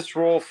this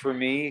role for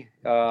me,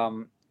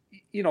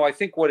 I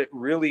think what it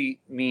really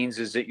means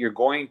is that you're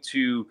going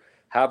to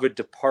have a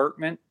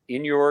department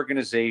in your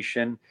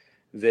organization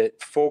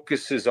that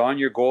focuses on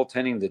your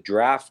goaltending, the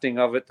drafting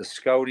of it, the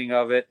scouting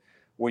of it.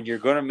 When you're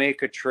going to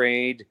make a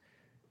trade,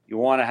 you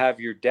want to have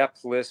your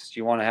depth list.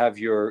 You want to have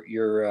your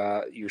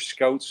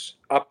scouts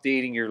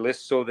updating your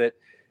list so that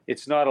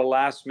it's not a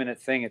last minute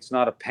thing. It's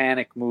not a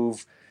panic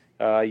move.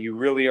 You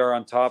really are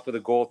on top of the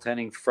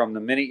goaltending from the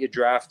minute you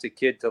draft a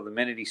kid till the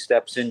minute he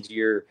steps into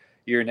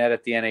your net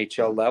at the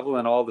NHL level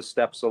and all the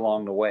steps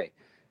along the way.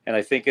 And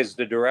I think as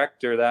the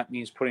director, that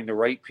means putting the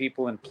right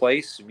people in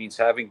place. It means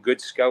having good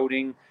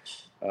scouting,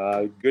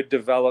 good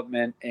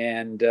development,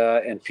 and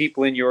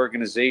people in your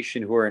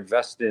organization who are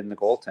invested in the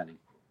goaltending.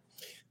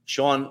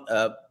 Sean,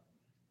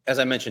 as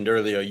I mentioned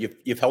earlier,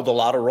 you've held a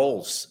lot of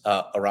roles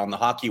around the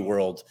hockey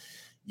world.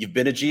 You've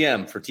been a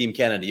GM for Team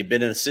Canada. You've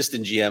been an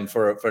assistant GM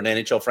for an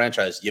NHL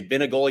franchise. You've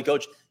been a goalie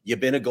coach.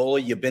 You've been a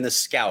goalie. You've been a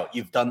scout.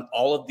 You've done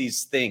all of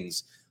these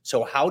things.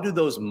 So how do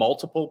those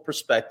multiple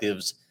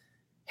perspectives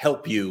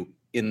help you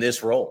in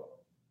this role?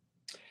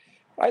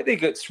 I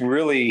think it's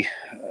really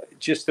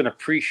just an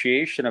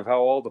appreciation of how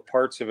all the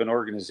parts of an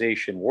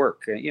organization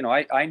work.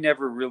 I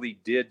never really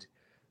did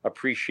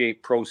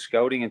appreciate pro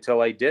scouting until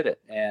I did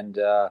it,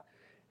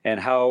 and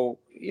how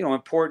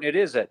important it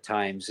is at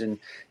times. And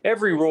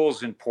every role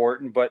is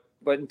important, but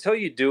until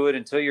you do it,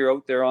 until you're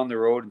out there on the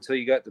road, until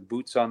you got the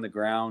boots on the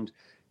ground,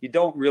 you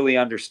don't really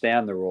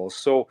understand the roles.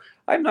 So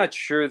I'm not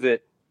sure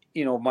that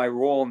my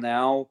role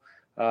now.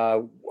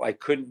 I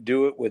couldn't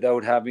do it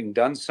without having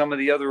done some of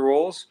the other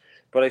roles.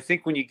 But I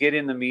think when you get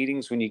in the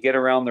meetings, when you get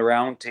around the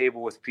round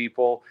table with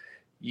people,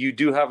 you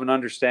do have an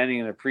understanding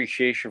and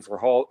appreciation for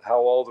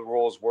how all the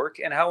roles work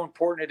and how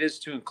important it is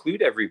to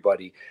include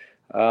everybody.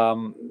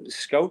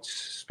 Scouts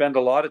spend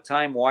a lot of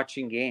time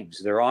watching games.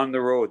 They're on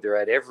the road. They're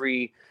at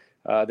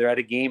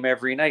a game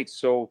every night.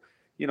 So,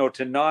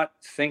 to not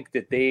think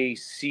that they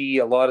see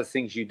a lot of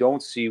things you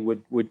don't see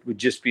would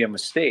just be a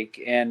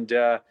mistake. And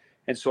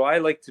And so I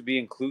like to be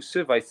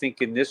inclusive. I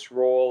think in this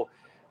role,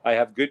 I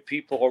have good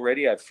people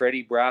already. I have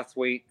Freddie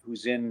Brathwaite,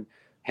 who's in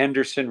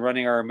Henderson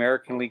running our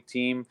American League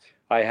team.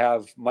 I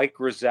have Mike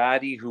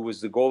Rosati, who was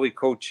the goalie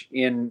coach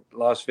in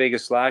Las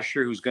Vegas last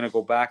year, who's going to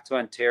go back to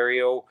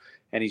Ontario,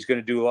 and he's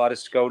going to do a lot of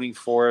scouting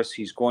for us.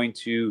 He's going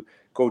to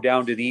go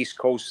down to the East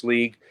Coast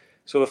League.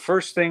 So the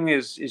first thing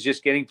is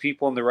just getting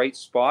people in the right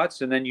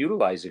spots and then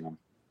utilizing them.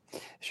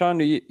 Sean,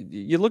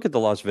 you look at the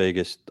Las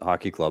Vegas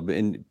Hockey Club,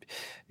 and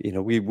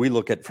we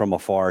look at from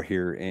afar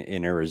here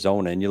in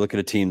Arizona, and you look at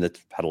a team that's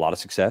had a lot of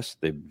success.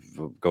 They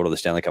go to the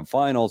Stanley Cup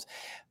Finals,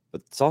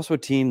 but it's also a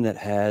team that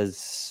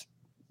has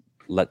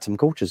let some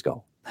coaches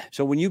go.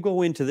 So when you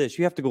go into this,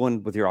 you have to go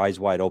in with your eyes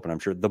wide open. I'm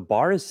sure the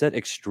bar is set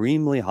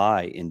extremely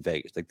high in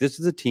Vegas. Like, this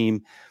is a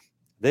team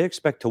they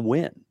expect to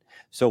win.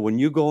 So when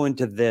you go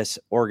into this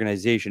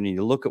organization and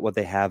you look at what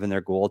they have in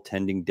their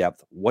goaltending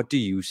depth, what do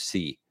you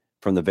see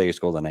from the Vegas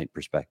Golden Knight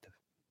perspective?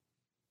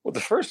 Well, the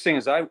first thing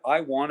is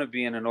I want to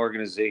be in an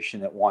organization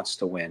that wants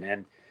to win.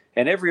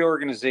 And every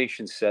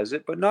organization says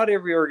it, but not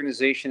every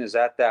organization is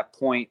at that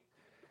point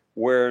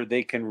where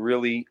they can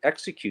really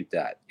execute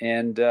that.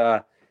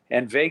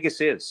 And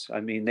Vegas is.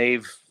 I mean,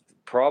 they've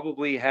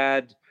probably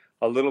had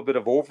a little bit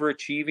of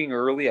overachieving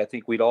early. I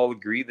think we'd all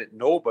agree that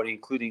nobody,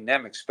 including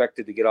them,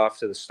 expected to get off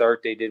to the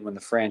start they did when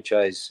the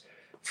franchise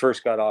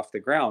first got off the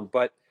ground.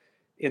 But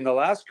in the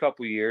last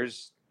couple of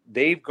years,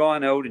 they've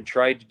gone out and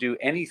tried to do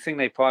anything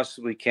they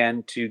possibly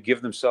can to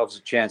give themselves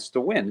a chance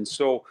to win. And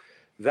so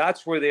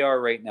that's where they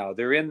are right now.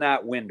 They're in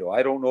that window.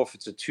 I don't know if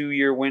it's a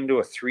 2-year window,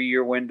 a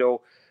 3-year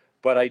window,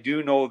 but I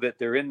do know that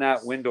they're in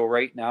that window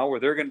right now where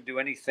they're going to do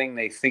anything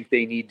they think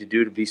they need to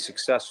do to be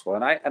successful.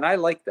 And I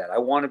like that. I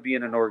want to be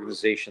in an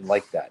organization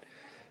like that.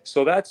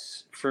 So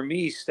that's, for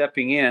me,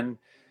 stepping in.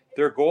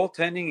 Their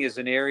goaltending is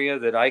an area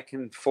that I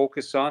can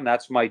focus on.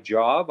 That's my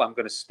job. I'm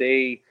going to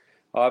stay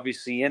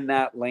obviously in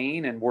that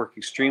lane and work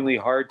extremely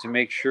hard to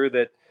make sure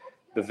that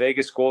the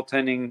Vegas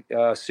goaltending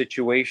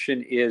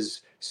situation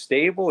is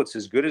stable. It's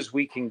as good as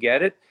we can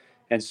get it.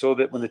 And so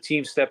that when the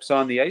team steps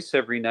on the ice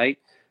every night,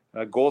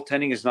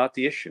 goaltending is not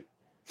the issue.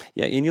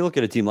 Yeah, and you look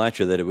at a team last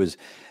year that it was,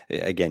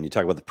 again, you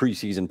talk about the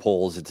preseason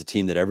polls. It's a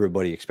team that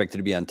everybody expected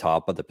to be on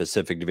top of the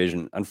Pacific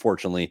Division.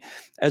 Unfortunately,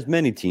 as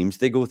many teams,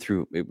 they go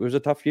through, it was a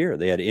tough year.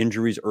 They had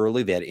injuries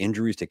early. They had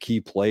injuries to key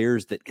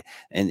players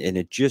and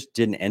it just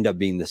didn't end up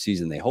being the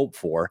season they hoped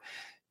for.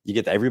 You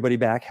get everybody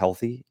back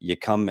healthy. You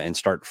come and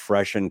start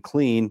fresh and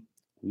clean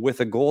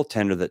with a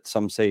goaltender that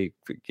some say,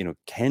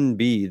 can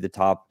be the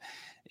top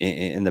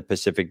in the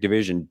Pacific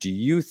Division. Do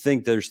you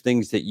think there's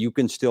things that you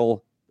can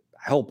still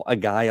help a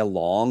guy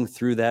along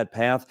through that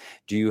path?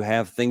 Do you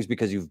have things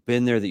because you've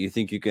been there that you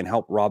think you can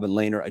help Robin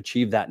Lehner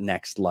achieve that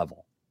next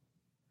level?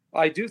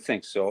 I do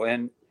think so.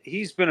 And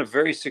he's been a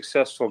very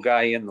successful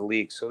guy in the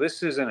league. So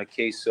this isn't a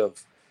case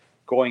of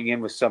going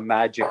in with some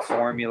magic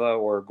formula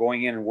or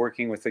going in and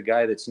working with a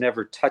guy that's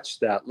never touched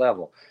that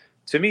level.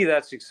 To me,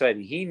 that's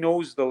exciting. He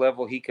knows the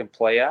level he can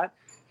play at.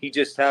 He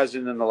just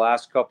hasn't in the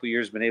last couple of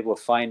years been able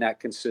to find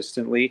that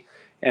consistently.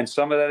 And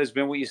some of that has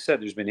been what you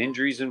said. There's been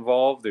injuries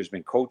involved. There's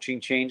been coaching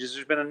changes.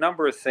 There's been a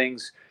number of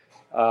things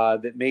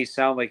that may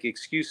sound like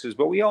excuses,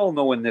 but we all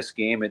know in this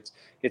game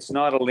it's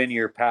not a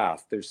linear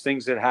path. There's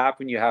things that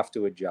happen. You have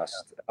to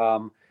adjust.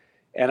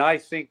 And I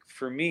think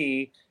for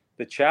me,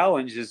 the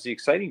challenge is the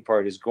exciting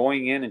part is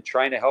going in and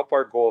trying to help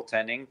our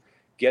goaltending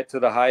get to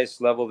the highest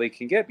level they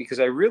can get, because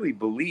I really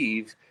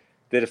believe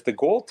that if the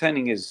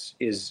goaltending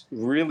is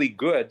really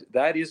good,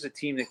 that is a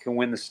team that can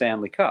win the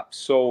Stanley Cup.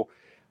 So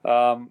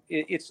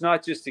it's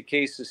not just a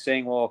case of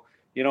saying, well,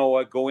 you know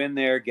what, go in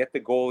there, get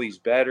the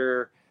goalies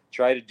better,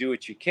 try to do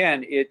what you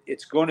can.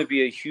 It's going to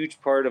be a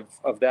huge part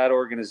of that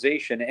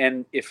organization.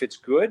 And if it's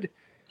good,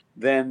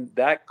 then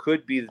that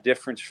could be the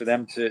difference for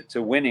them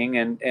to winning.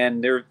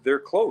 And they're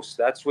close.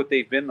 That's what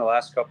they've been the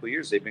last couple of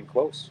years. They've been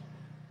close.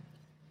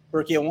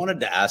 Berkey, I wanted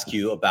to ask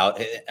you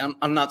about,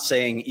 I'm not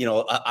saying,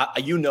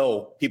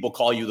 people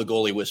call you the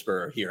goalie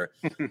whisperer here.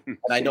 And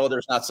I know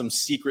there's not some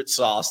secret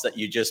sauce that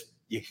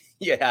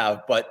you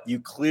have, but you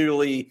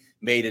clearly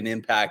made an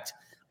impact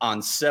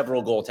on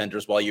several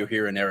goaltenders while you're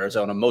here in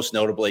Arizona, most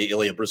notably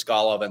Ilya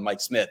Bryzgalov and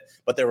Mike Smith.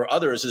 But there were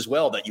others as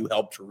well that you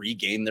helped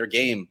regain their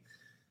game.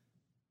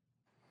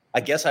 I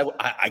guess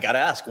I got to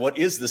ask, what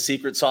is the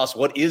secret sauce?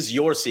 What is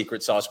your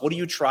secret sauce? What do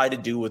you try to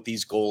do with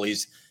these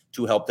goalies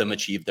to help them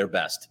achieve their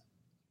best?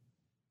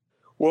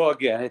 Well,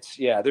 again,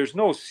 there's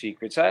no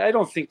secrets. I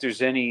don't think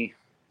there's any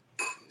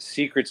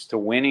secrets to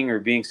winning or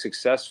being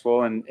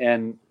successful.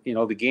 And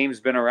the game's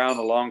been around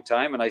a long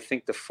time. And I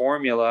think the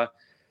formula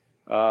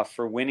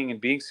for winning and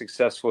being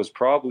successful has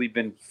probably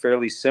been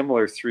fairly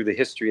similar through the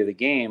history of the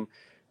game.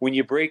 When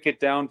you break it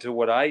down to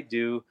what I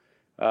do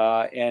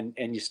and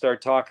you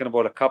start talking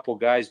about a couple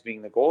guys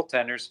being the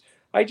goaltenders,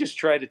 I just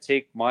try to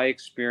take my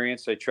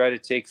experience. I try to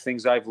take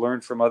things I've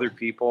learned from other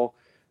people,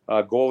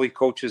 goalie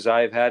coaches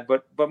I've had,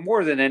 but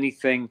more than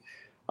anything,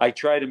 I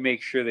try to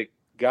make sure that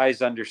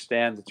guys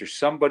understand that there's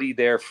somebody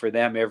there for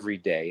them every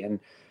day. And,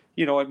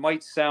 it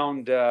might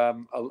sound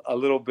a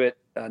little bit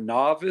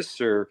novice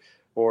or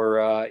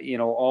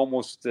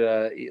almost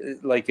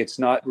like it's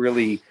not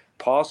really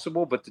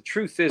possible. But the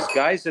truth is,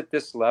 guys at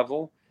this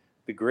level,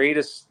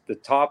 the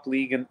top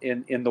league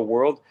in the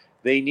world,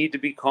 they need to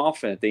be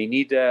confident. They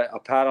need a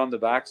pat on the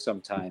back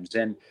sometimes.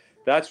 And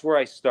that's where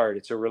I start.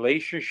 It's a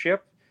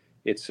relationship.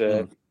 It's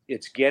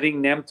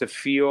getting them to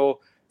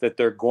feel that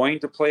they're going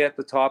to play at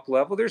the top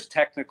level. There's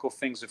technical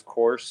things, of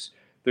course.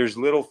 There's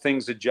little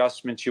things,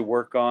 adjustments you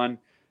work on.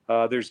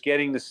 There's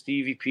getting the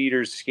Stevie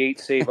Peters skate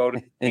save out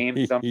of the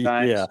game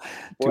sometimes. Yeah,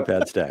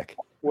 two-pad stack.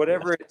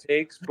 Whatever it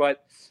takes.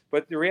 But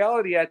the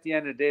reality at the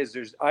end of the day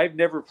is I've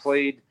never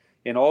played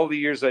in all the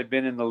years I've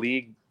been in the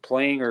league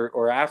playing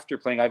or after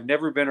playing. I've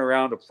never been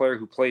around a player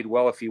who played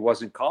well if he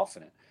wasn't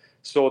confident.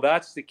 So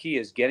that's the key,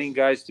 is getting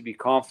guys to be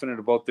confident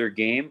about their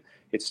game.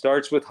 It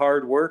starts with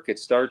hard work. It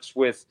starts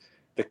with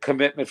the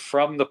commitment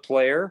from the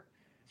player.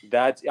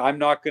 That I'm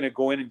not going to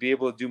go in and be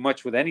able to do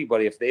much with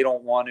anybody if they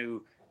don't want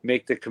to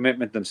make the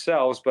commitment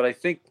themselves. But I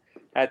think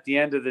at the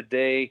end of the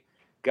day,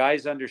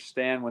 guys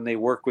understand when they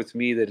work with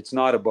me that it's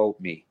not about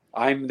me.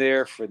 I'm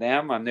there for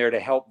them. I'm there to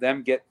help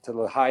them get to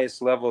the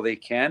highest level they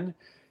can.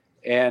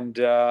 And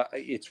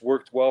it's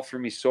worked well for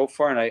me so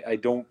far. And I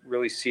don't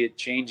really see it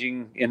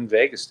changing in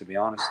Vegas, to be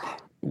honest.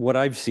 What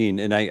I've seen,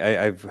 and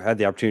I've had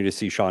the opportunity to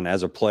see Sean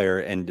as a player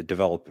and to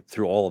develop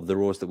through all of the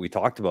roles that we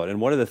talked about. And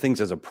one of the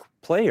things as a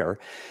player,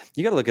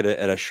 you got to look at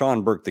a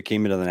Sean Burke that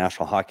came into the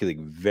National Hockey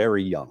League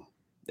very young.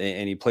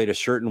 And he played a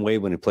certain way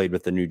when he played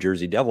with the New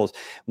Jersey Devils.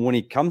 When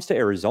he comes to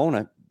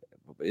Arizona,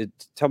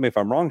 tell me if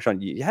I'm wrong, Sean,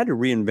 you had to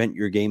reinvent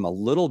your game a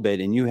little bit,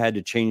 and you had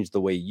to change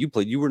the way you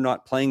played. You were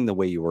not playing the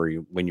way you were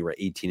when you were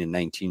 18 and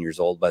 19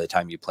 years old by the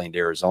time you played in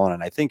Arizona.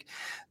 And I think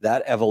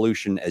that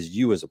evolution as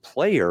a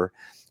player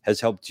has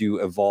helped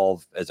you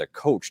evolve as a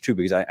coach too,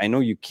 because I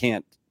know you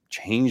can't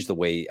change the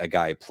way a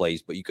guy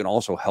plays, but you can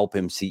also help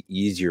him see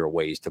easier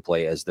ways to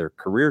play as their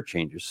career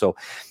changes. So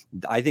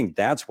I think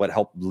that's what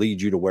helped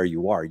lead you to where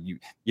you are.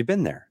 You've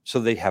been there. So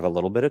they have a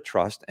little bit of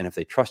trust. And if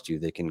they trust you,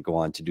 they can go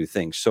on to do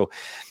things. So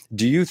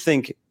do you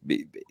think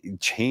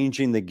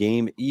changing the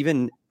game,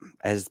 even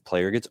as the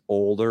player gets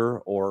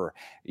older or,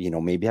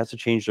 maybe has to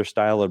change their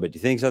style a little bit, do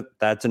you think that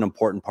that's an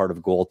important part of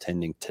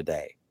goaltending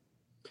today?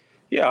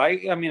 Yeah,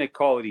 I mean, I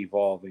call it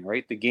evolving,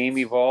 right? The game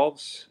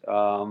evolves.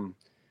 I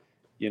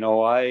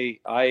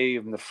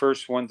am the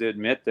first one to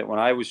admit that when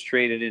I was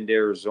traded into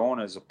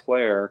Arizona as a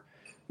player,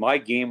 my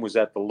game was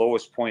at the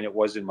lowest point it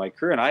was in my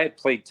career. And I had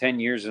played 10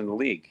 years in the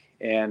league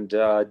and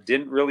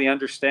didn't really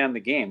understand the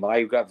game.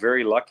 I got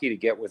very lucky to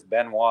get with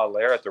Benoit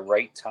Allaire at the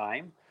right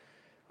time.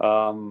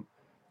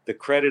 The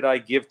credit I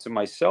give to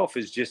myself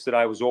is just that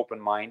I was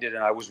open-minded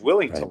and I was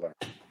willing to learn.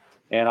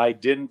 And I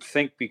didn't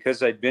think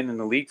because I'd been in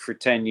the league for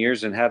 10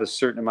 years and had a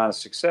certain amount of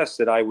success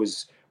that I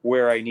was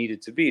where I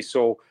needed to be.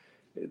 So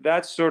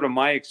that's sort of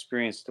my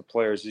experience to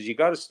players, is you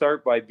got to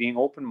start by being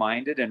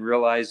open-minded and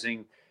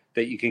realizing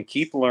that you can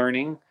keep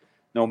learning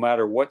no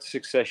matter what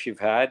success you've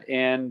had.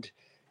 And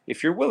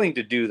if you're willing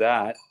to do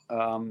that,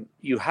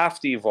 you have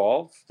to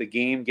evolve. The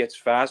game gets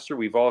faster.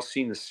 We've all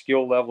seen the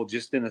skill level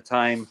just in the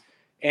time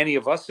any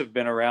of us have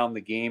been around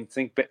the game,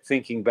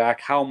 thinking back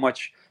how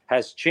much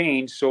has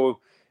changed. So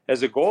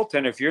as a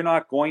goaltender, if you're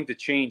not going to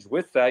change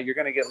with that, you're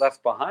going to get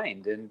left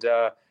behind.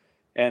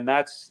 And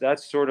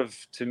that's sort of,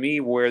 to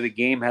me, where the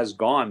game has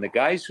gone. The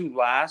guys who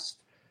last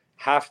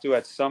have to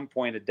at some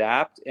point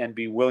adapt and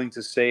be willing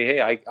to say,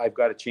 hey, I've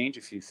got to change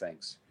a few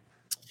things.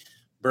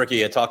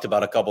 Berkey, I talked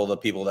about a couple of the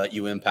people that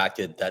you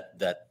impacted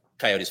that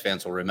Coyotes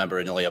fans will remember: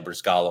 Ilya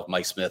Bryzgalov,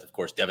 Mike Smith, of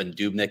course, Devin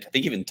Dubnyk. I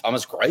think even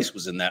Thomas Greiss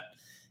was in that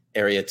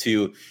area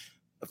too.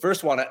 I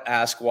first want to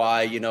ask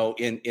why,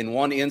 in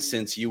one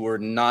instance, you were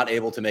not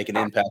able to make an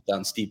impact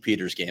on Steve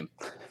Peters' game.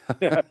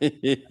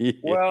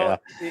 Well,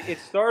 it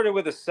started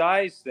with a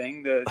size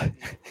thing.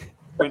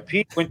 When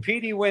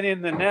Petey went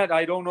in the net,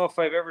 I don't know if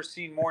I've ever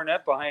seen more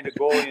net behind a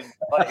goalie in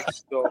my life.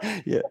 So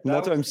yeah,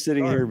 that's why I'm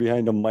sitting here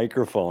behind a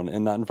microphone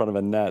and not in front of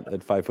a net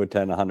at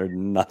 5'10", 100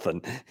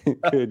 nothing.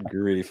 Good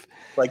grief!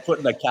 Like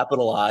putting a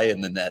capital I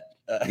in the net.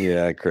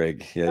 Yeah,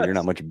 Craig. Yeah, you're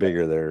not much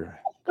bigger there.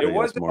 It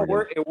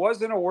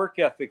wasn't a work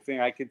ethic thing.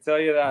 I can tell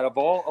you that. Of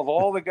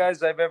all the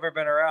guys I've ever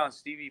been around,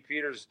 Stevie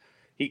Peters,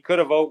 he could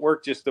have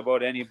outworked just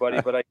about anybody.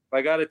 But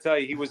I got to tell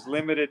you, he was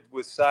limited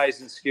with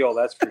size and skill.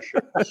 That's for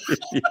sure.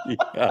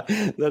 Yeah,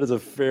 that is a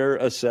fair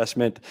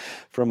assessment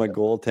from a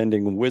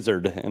goaltending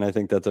wizard, and I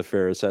think that's a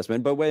fair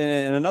assessment. But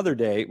in another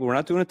day, we're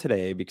not doing it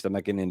today because I'm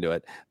not getting into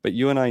it. But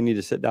you and I need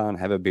to sit down,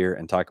 have a beer,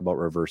 and talk about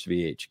reverse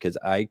VH, because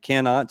I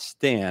cannot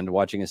stand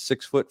watching a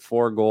 6'4"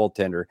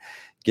 goaltender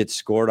get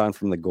scored on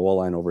from the goal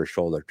line over his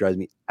shoulder. It drives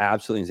me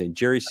absolutely insane.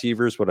 Jerry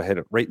Sievers would have hit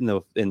it right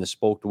in the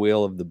spoked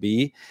wheel of the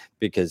B,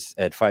 because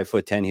at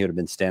 5'10", he would have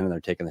been standing there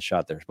taking the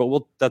shot there.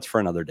 But that's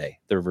for another day.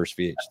 The reverse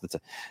VH.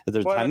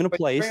 There's time and a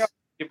place.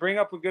 You bring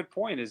up a good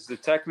point. Is the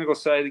technical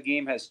side of the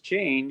game has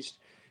changed,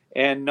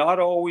 and not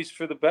always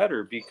for the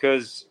better,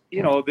 because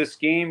this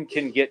game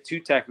can get too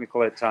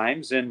technical at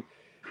times. And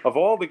of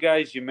all the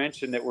guys you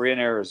mentioned that were in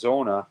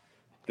Arizona,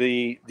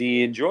 The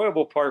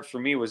enjoyable part for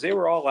me was they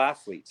were all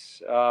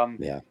athletes.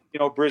 Yeah. You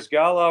know,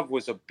 Brizgalov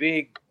was a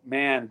big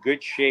man,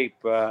 good shape.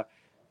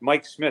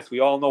 Mike Smith,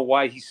 we all know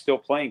why he's still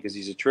playing, because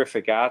he's a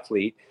terrific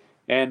athlete.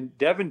 And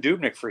Devin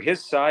Dubnyk, for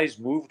his size,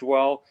 moved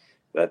well.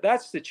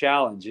 That's the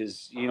challenge,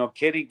 is, you know,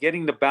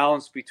 getting the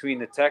balance between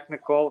the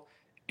technical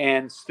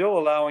and still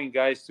allowing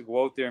guys to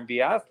go out there and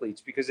be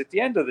athletes. Because at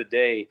the end of the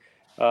day,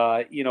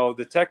 you know,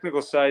 the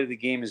technical side of the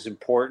game is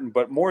important,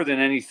 but more than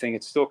anything,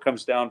 it still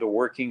comes down to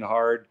working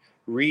hard,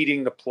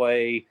 reading the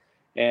play,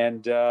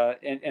 and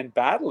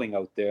battling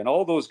out there. And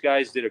all those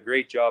guys did a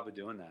great job of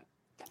doing that.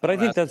 But I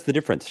think that's the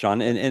difference,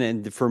 Sean.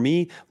 And for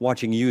me,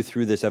 watching you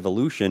through this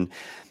evolution,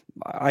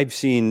 I've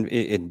seen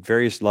in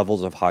various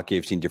levels of hockey,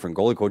 I've seen different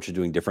goalie coaches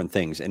doing different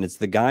things. And it's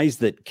the guys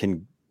that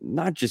can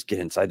not just get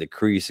inside the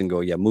crease and go,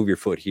 yeah, move your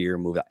foot here,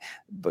 move that.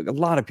 But a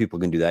lot of people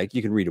can do that.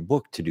 You can read a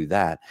book to do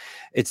that.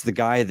 It's the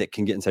guy that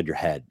can get inside your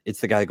head. It's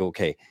the guy that go,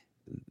 okay,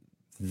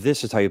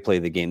 this is how you play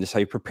the game. This is how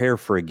you prepare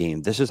for a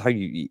game. This is how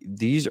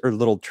these are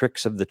little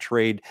tricks of the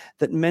trade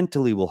that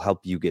mentally will help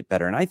you get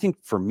better. And I think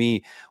for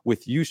me,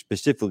 with you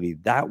specifically,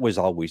 that was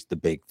always the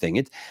big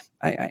thing.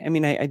 I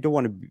mean, I don't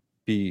want to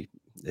be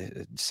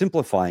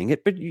simplifying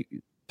it, but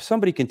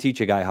somebody can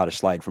teach a guy how to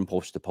slide from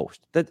post to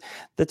post.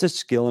 That's a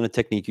skill and a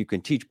technique you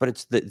can teach, but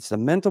it's the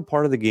mental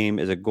part of the game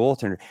as a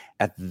goaltender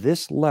at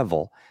this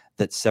level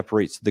that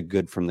separates the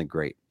good from the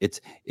great.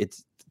 It's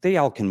they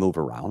all can move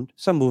around.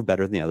 Some move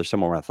better than the others,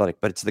 some more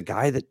athletic, but it's the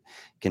guy that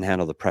can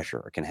handle the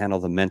pressure, or can handle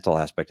the mental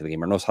aspect of the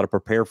game, or knows how to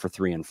prepare for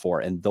 3 and 4,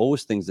 and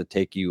those things that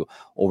take you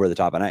over the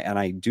top. And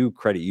I do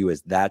credit you,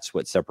 as that's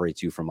what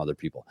separates you from other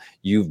people.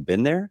 You've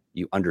been there,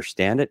 you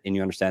understand it, and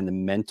you understand the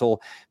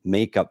mental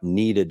makeup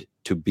needed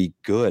to be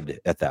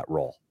good at that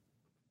role.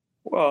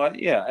 Well,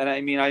 yeah. And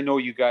I mean, I know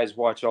you guys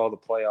watch all the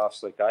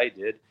playoffs like I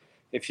did.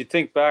 If you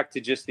think back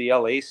to just the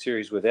LA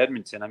series with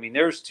Edmonton, I mean,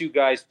 there's 2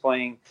 guys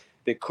playing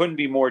that couldn't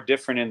be more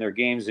different in their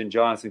games than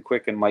Jonathan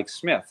Quick and Mike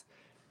Smith.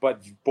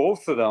 But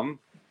both of them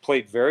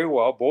played very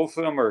well. Both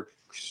of them are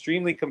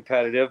extremely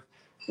competitive.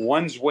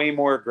 One's way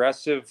more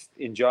aggressive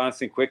in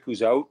Jonathan Quick,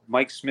 who's out.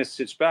 Mike Smith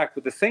sits back.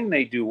 But the thing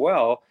they do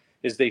well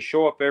is they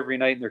show up every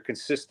night and they're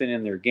consistent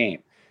in their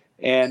game.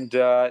 And,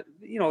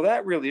 you know,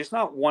 that really, there's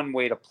not one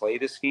way to play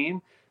this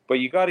game, but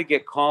you got to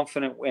get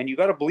confident and you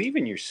got to believe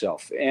in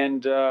yourself.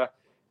 And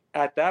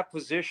at that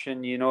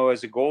position, you know,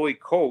 as a goalie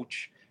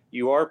coach,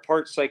 you are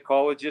part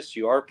psychologist,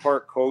 you are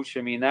part coach.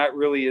 I mean, that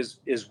really is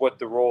what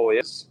the role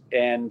is.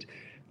 And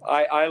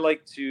I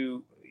like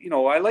to, you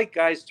know, I like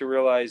guys to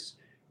realize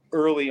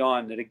early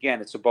on that, again,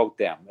 it's about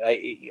them.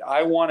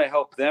 I want to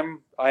help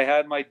them. I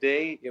had my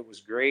day. It was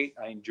great.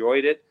 I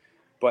enjoyed it.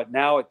 But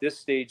now at this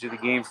stage of the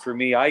game, for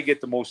me, I get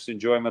the most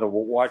enjoyment of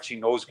watching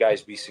those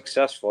guys be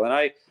successful. And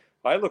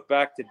I look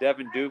back to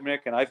Devin Dubnyk,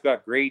 and I've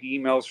got great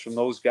emails from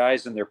those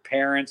guys and their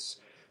parents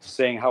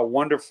saying how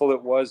wonderful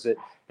it was that,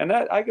 and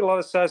that I get a lot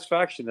of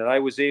satisfaction that I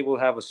was able to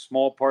have a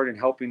small part in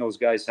helping those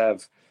guys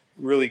have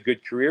really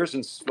good careers.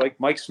 And like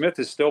Mike Smith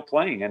is still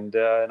playing, and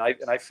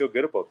I feel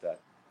good about that.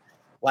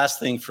 Last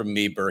thing from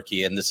me,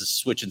 Berkey, and this is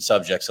switching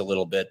subjects a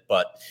little bit,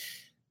 but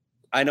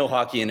I know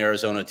hockey in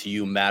Arizona to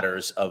you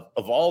matters. Of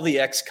all the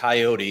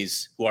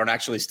ex-Coyotes who aren't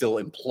actually still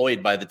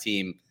employed by the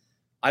team,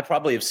 I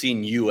probably have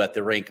seen you at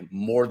the rink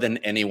more than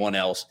anyone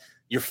else.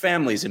 Your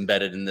family's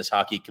embedded in this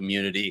hockey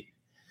community.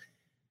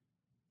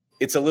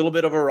 It's a little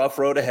bit of a rough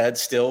road ahead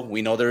still.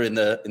 We know they're in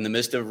the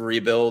midst of a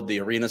rebuild. The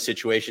arena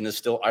situation is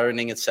still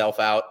ironing itself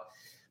out,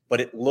 but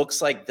it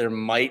looks like there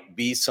might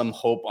be some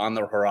hope on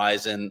the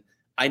horizon.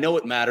 I know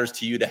it matters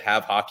to you to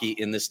have hockey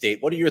in the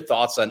state. What are your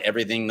thoughts on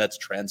everything that's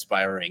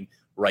transpiring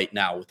right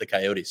now with the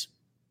Coyotes?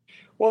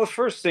 Well, the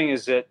first thing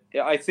is that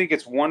I think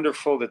it's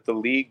wonderful that the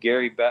league,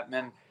 Gary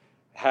Bettman,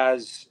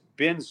 has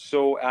been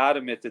so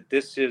adamant that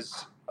this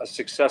is a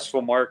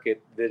successful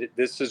market, that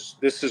this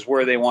is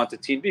where they want the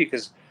team to be,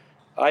 because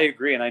I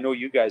agree, and I know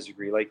you guys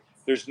agree. Like,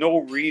 there's no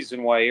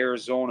reason why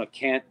Arizona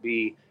can't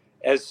be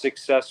as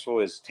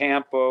successful as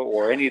Tampa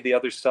or any of the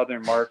other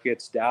southern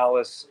markets,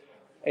 Dallas.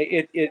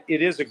 It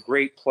is a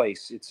great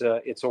place. It's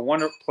a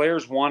wonder.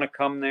 Players want to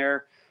come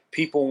there.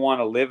 People want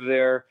to live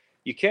there.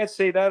 You can't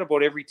say that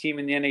about every team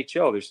in the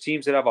NHL. There's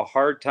teams that have a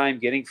hard time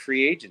getting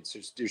free agents.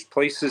 There's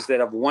places that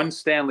have won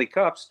Stanley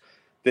Cups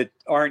that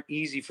aren't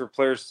easy for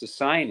players to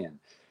sign in.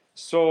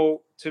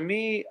 So to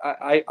me,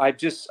 I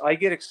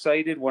get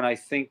excited when I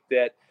think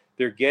that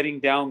they're getting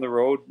down the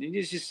road. And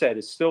as you said,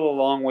 it's still a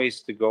long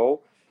ways to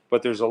go,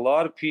 but there's a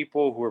lot of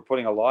people who are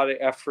putting a lot of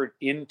effort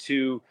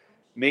into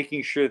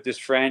making sure that this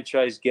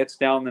franchise gets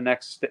down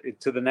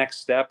to the next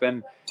step.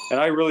 And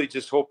I really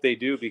just hope they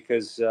do,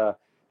 because,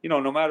 you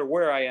know, no matter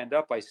where I end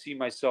up, I see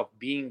myself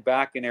being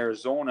back in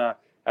Arizona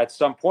at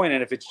some point.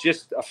 And if it's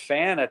just a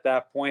fan at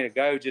that point, a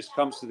guy who just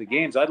comes to the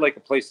games, I'd like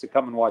a place to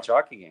come and watch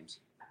hockey games.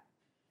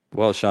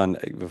 Well, Sean,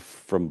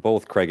 from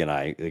both Craig and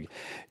I,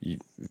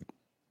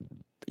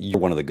 you're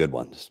one of the good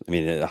ones. I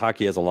mean,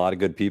 hockey has a lot of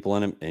good people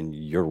in it, and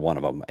you're one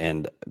of them.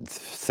 And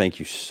thank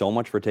you so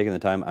much for taking the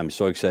time. I'm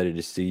so excited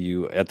to see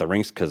you at the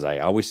rinks, because I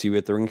always see you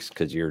at the rinks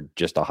because you're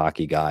just a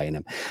hockey guy,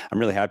 and I'm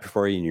really happy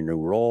for you in your new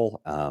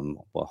role.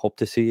 Well, hope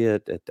to see you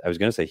at I was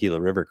going to say Gila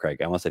River, Craig.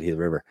 I almost said Gila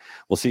River.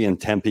 We'll see you in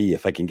Tempe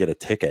if I can get a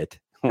ticket.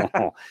 I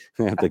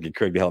have to get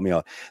Craig to help me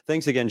out.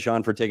 Thanks again,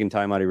 Sean, for taking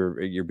time out of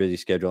your busy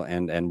schedule,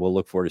 and we'll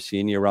look forward to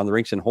seeing you around the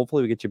rinks, and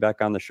hopefully we get you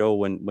back on the show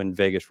when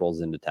Vegas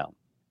rolls into town.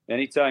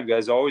 Anytime,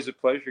 guys. Always a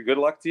pleasure. Good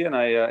luck to you, and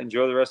I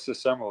enjoy the rest of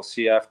the summer. We'll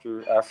see you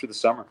after the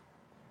summer.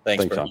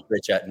 Thanks Sean.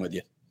 Great chatting with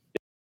you.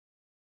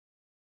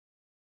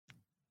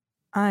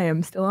 I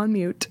am still on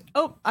mute.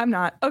 Oh, I'm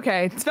not.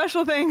 Okay.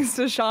 Special thanks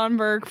to Sean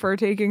Burke for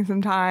taking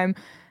some time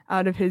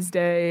out of his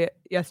day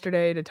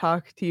yesterday to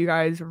talk to you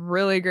guys.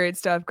 Really great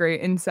stuff.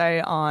 Great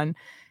insight on,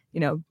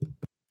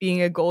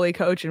 being a goalie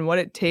coach and what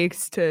it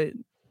takes to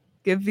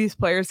give these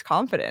players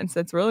confidence.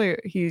 That's really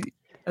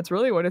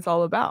what it's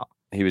all about.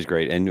 He was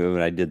great. And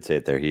when I did say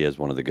it there, he is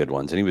one of the good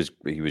ones. And he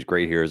was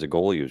great here as a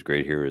goalie. He was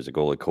great here as a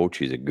goalie coach.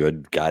 He's a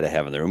good guy to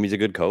have in the room. He's a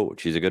good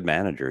coach. He's a good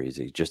manager. He's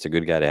just a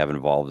good guy to have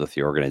involved with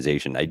the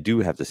organization. I do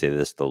have to say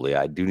this, though,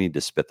 Leah. I do need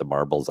to spit the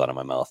marbles out of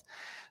my mouth.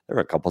 There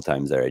were a couple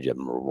times there I just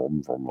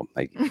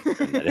like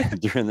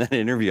during that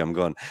interview, I'm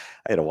going,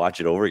 I had to watch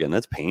it over again.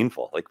 That's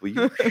painful. Like, will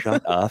you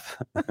shut up?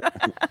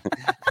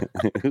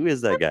 Who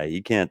is that guy?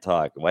 He can't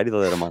talk. Why did they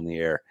let him on the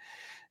air?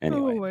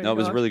 Anyway, it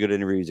was a really good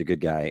interview. He's a good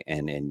guy,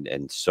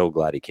 and so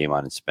glad he came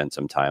on and spent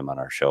some time on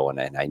our show.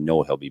 And I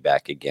know he'll be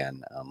back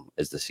again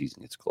as the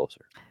season gets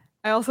closer.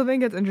 I also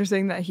think it's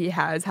interesting that he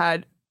has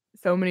had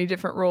so many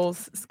different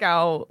roles,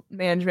 scout,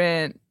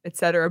 management,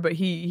 etc. But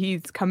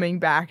he's coming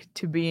back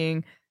to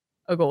being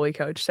a goalie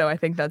coach. So I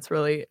think that's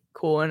really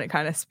cool, and it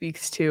kind of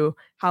speaks to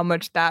how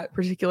much that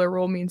particular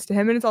role means to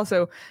him. And it's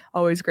also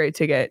always great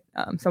to get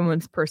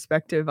someone's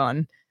perspective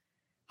on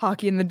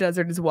hockey in the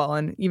desert as well.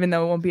 And even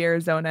though it won't be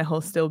Arizona,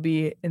 he'll still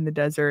be in the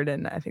desert.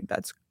 And I think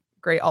that's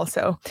great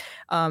also.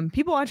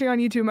 People watching on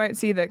YouTube might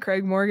see that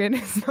Craig Morgan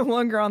is no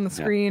longer on the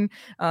screen.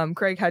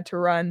 Craig had to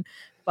run,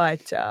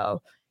 but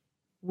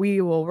we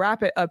will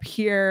wrap it up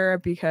here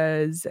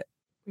because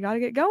we got to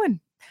get going.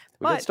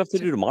 We got stuff to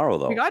do tomorrow,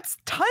 though. We got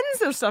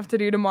tons of stuff to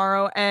do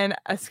tomorrow. And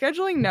a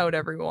scheduling note,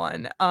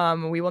 everyone.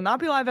 We will not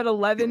be live at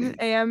 11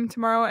 a.m.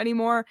 tomorrow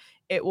anymore.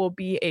 It will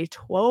be a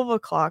 12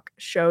 o'clock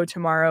show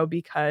tomorrow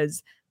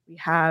because we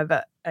have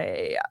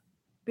a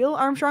Bill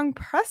Armstrong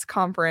press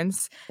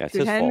conference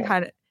to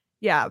attend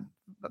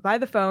by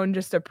the phone,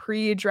 just a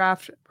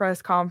pre-draft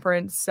press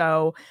conference.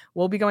 So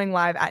we'll be going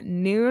live at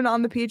noon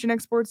on the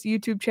PHNX Sports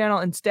YouTube channel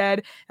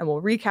instead, and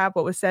we'll recap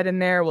what was said in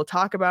there. We'll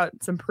talk about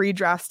some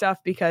pre-draft stuff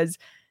because,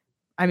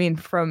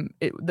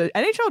 the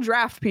NHL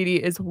draft, PD,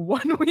 is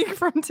 1 week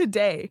from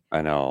today.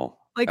 I know.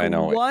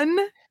 1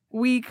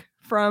 week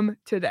from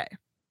today.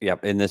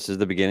 Yep, and this is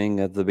the beginning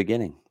of the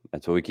beginning.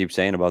 That's what we keep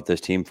saying about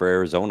this team for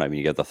Arizona. I mean,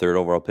 you got the 3rd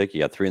overall pick,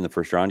 you got 3 in the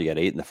first round, you got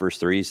 8 in the first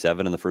 3,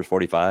 7 in the first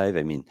 45.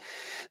 I mean,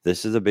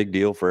 this is a big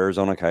deal for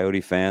Arizona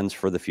Coyote fans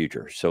for the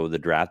future. So the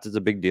draft is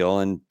a big deal,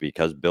 and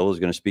because Bill is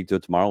going to speak to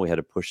it tomorrow, we had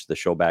to push the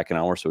show back an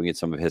hour so we get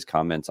some of his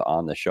comments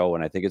on the show.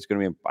 And I think it's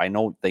going to be, I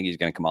don't think he's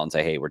going to come out and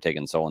say, hey, we're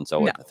taking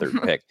so-and-so at the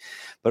 3rd pick,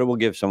 but it will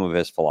give some of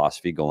his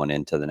philosophy going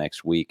into the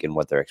next week and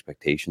what their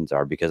expectations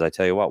are. Because I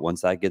tell you what,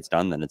 once that gets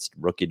done, then it's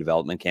rookie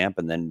development camp.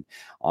 And then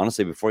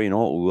honestly, before you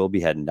know it, we will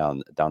be heading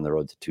down the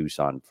road to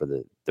Tucson for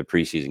the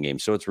preseason game.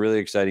 So it's a really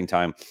exciting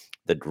time.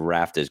 The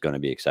draft is going to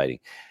be exciting.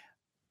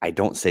 I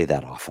don't say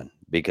that often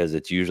because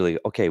it's usually,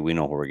 okay, we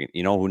know who we're going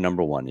to, who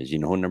number 1 is,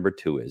 who number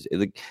 2 is.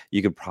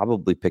 You could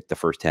probably pick the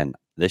first 10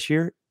 this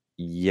year.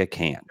 You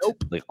can't.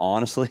 Nope.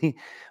 Honestly,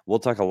 we'll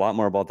talk a lot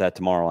more about that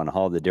tomorrow on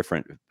how the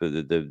different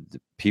the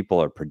people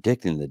are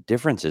predicting the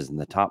differences in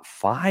the top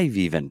 5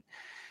 even.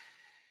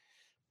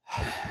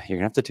 You're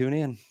gonna have to tune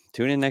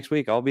in next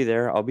week. I'll be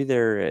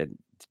there at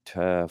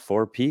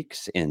Four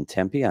Peaks in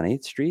Tempe on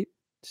 8th Street,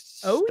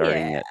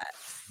 starting at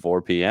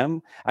 4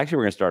 p.m. Actually,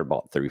 we're gonna start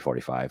about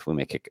 3:45. We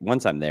make it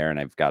once I'm there and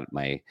I've got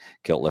my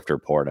kilt lifter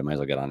report. I might as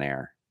well get on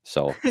air.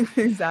 So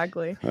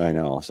exactly. I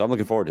know. So I'm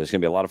looking forward to it. It's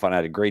gonna be a lot of fun. I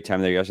had a great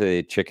time there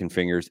yesterday. Chicken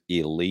fingers,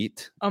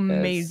 elite.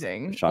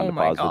 Amazing. Sean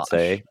DePaz would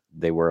say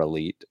they were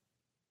elite.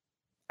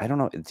 I don't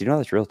know. Do you know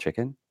that's real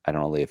chicken? I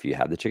don't know if you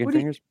have the chicken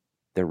fingers.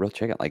 They're real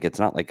chicken. Like, it's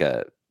not like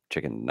a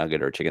chicken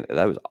nugget or chicken.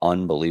 That was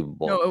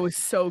unbelievable. No, it was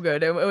so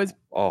good. It was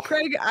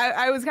Craig.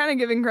 I was kind of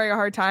giving Craig a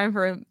hard time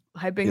for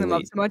hyping them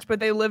up so much,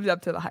 but they lived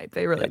up to the hype.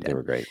 They really did. They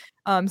were great.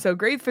 So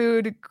great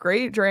food,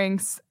 great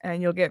drinks,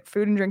 and you'll get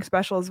food and drink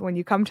specials when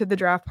you come to the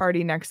draft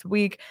party next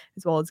week,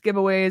 as well as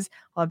giveaways.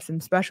 We'll have some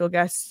special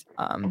guests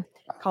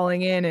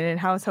calling in and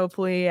in-house,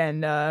 hopefully,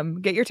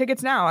 and get your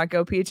tickets now at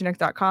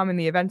gophnx.com in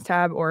the events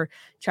tab, or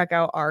check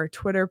out our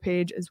Twitter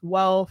page as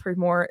well for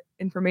more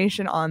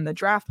information on the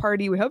draft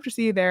party. We hope to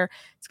see you there.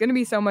 It's going to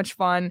be so much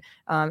fun.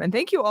 And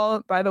thank you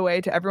all, by the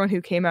way, to everyone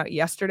who came out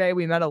yesterday.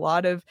 We met a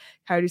lot of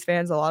Coyotes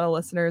fans, a lot of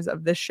listeners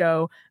of this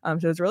show. So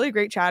it was really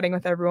great chatting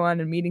with everyone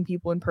and meeting people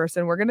people in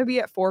person. We're going to be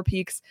at Four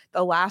Peaks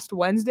the last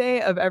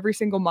Wednesday of every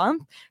single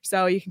month.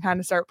 So you can kind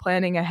of start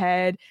planning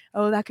ahead.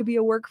 Oh, that could be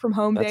a work from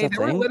home day. There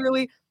were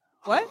literally,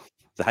 what?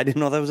 I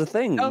didn't know that was a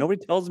thing. Oh.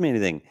 Nobody tells me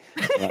anything.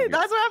 That's what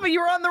happened. You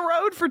were on the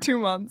road for 2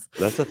 months.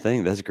 That's a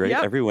thing. That's great.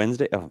 Yep. Every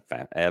Wednesday. Oh,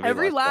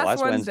 every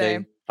last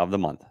Wednesday of the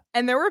month.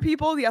 And there were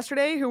people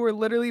yesterday who were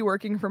literally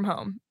working from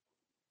home.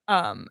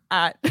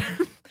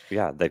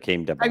 Yeah, that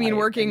came to.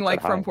 Working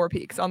like from Four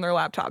Peaks on their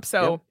laptop.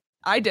 So. Yep.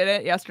 I did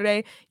it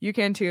yesterday. You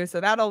can too.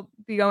 So that'll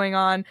be going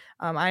on.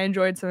 I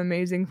enjoyed some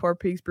amazing Four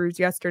Peaks brews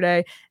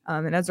yesterday.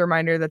 And as a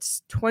reminder,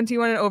 that's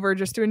 21 and over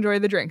just to enjoy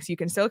the drinks. You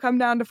can still come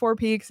down to Four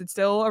Peaks. It's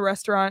still a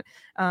restaurant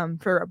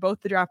for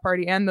both the draft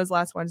party and those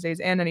last Wednesdays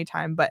and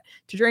anytime. But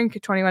to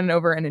drink 21 and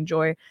over and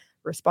enjoy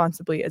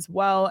responsibly as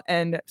well.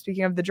 And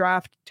speaking of the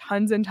draft,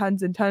 tons and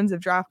tons and tons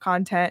of draft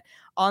content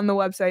on the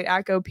website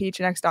at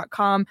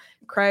gophnx.com.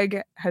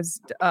 Craig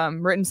has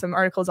written some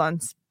articles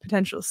on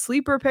potential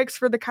sleeper picks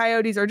for the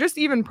Coyotes, or just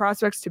even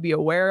prospects to be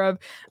aware of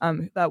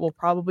that will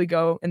probably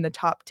go in the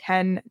top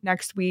 10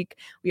 next week.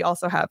 We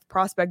also have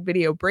prospect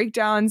video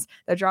breakdowns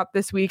that drop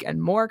this week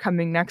and more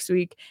coming next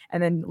week.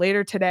 And then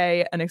later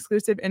today, an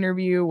exclusive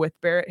interview with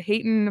Barrett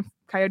Hayton,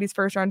 Coyotes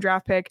first round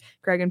draft pick.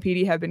 Craig and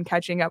Petey have been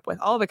catching up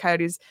with all the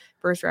Coyotes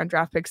first round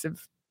draft picks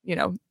of,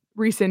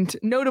 recent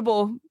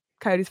notable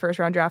Coyotes first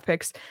round draft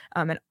picks.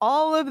 And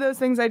all of those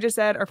things I just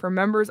said are for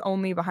members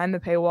only behind the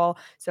paywall.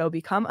 So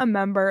become a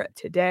member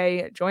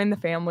today, join the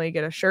family,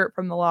 get a shirt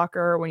from the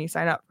locker when you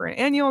sign up for an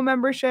annual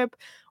membership,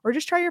 or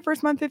just try your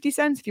first month 50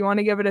 cents if you want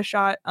to give it a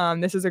shot.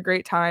 This is a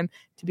great time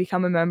to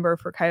become a member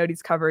for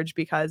Coyotes coverage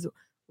because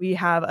we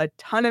have a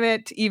ton of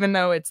it, even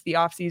though it's the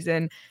off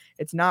season.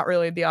 It's not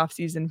really the off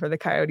season for the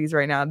Coyotes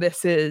right now.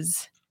 This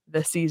is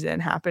the season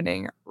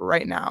happening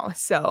right now.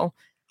 So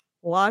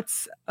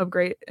lots of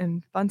great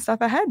and fun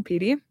stuff ahead,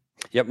 Petey.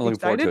 Yep, I'm looking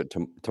forward to it.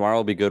 Tomorrow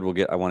will be good.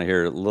 I want to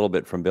hear a little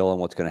bit from Bill on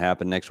what's going to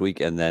happen next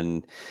week. And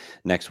then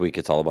next week,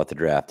 it's all about the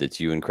draft. It's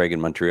you and Craig in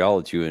Montreal.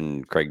 It's you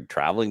and Craig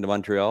traveling to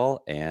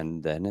Montreal.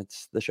 And then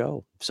it's the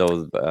show.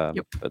 So a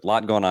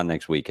lot going on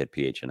next week at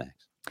PHNX.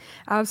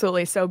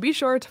 Absolutely. So be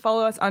sure to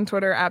follow us on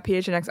Twitter at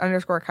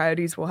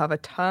PHNX_Coyotes. We'll have a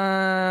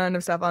ton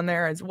of stuff on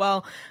there as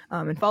well.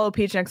 And follow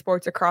PHNX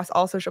Sports across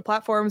all social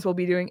platforms. We'll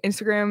be doing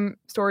Instagram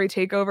story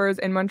takeovers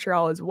in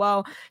Montreal as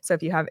well. So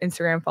if you have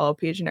Instagram, follow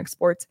PHNX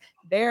Sports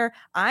there.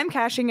 I'm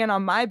cashing in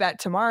on my bet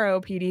tomorrow,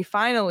 PD.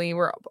 Finally,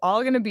 we're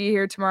all going to be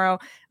here tomorrow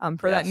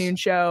for that noon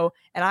show.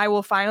 And I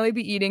will finally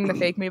be eating the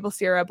fake maple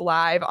syrup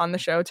live on the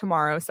show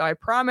tomorrow. So I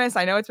promise,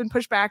 I know it's been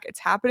pushed back. It's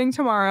happening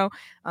tomorrow.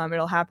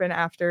 It'll happen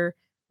after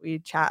we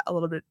chat a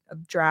little bit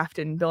of draft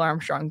and Bill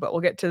Armstrong, but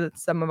we'll get to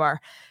some of our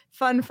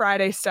fun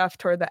Friday stuff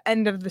toward the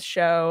end of the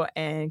show,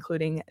 and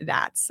including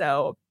that.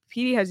 So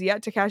Petey has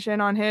yet to cash in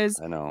on his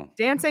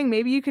dancing.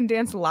 Maybe you can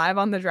dance live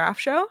on the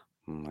draft show.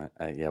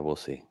 Yeah, we'll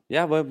see.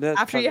 Yeah, well,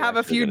 after you have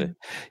a few,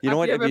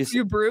 a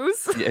few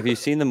brews. Have you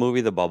seen the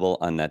movie The Bubble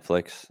on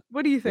Netflix?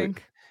 What do you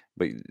think?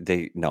 But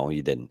no,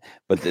 you didn't.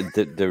 But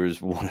there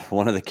was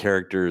one of the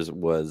characters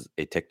was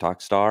a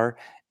TikTok star.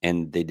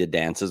 And they did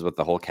dances with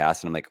the whole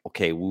cast. And I'm like,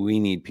 okay,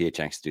 we need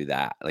PHX to do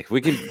that. Like, if we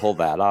can pull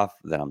that off,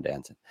 then I'm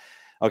dancing.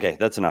 Okay,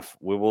 that's enough.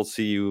 We will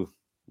see you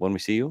when we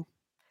see you.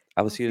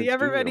 I will see you. See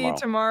everybody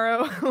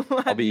tomorrow.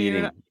 I'll be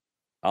eating.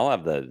 I'll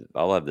have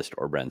the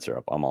store brand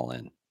syrup. I'm all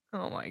in.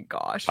 Oh my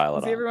gosh.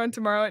 We'll see everyone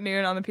tomorrow at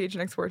noon on the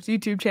PHNX Sports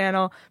YouTube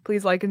channel.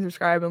 Please like and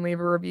subscribe and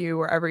leave a review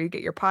wherever you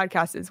get your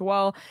podcasts as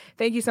well.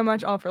 Thank you so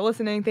much all for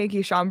listening. Thank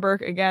you, Sean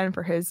Burke, again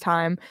for his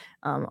time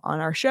on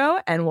our show.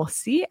 And we'll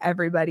see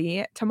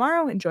everybody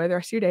tomorrow. Enjoy the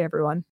rest of your day, everyone.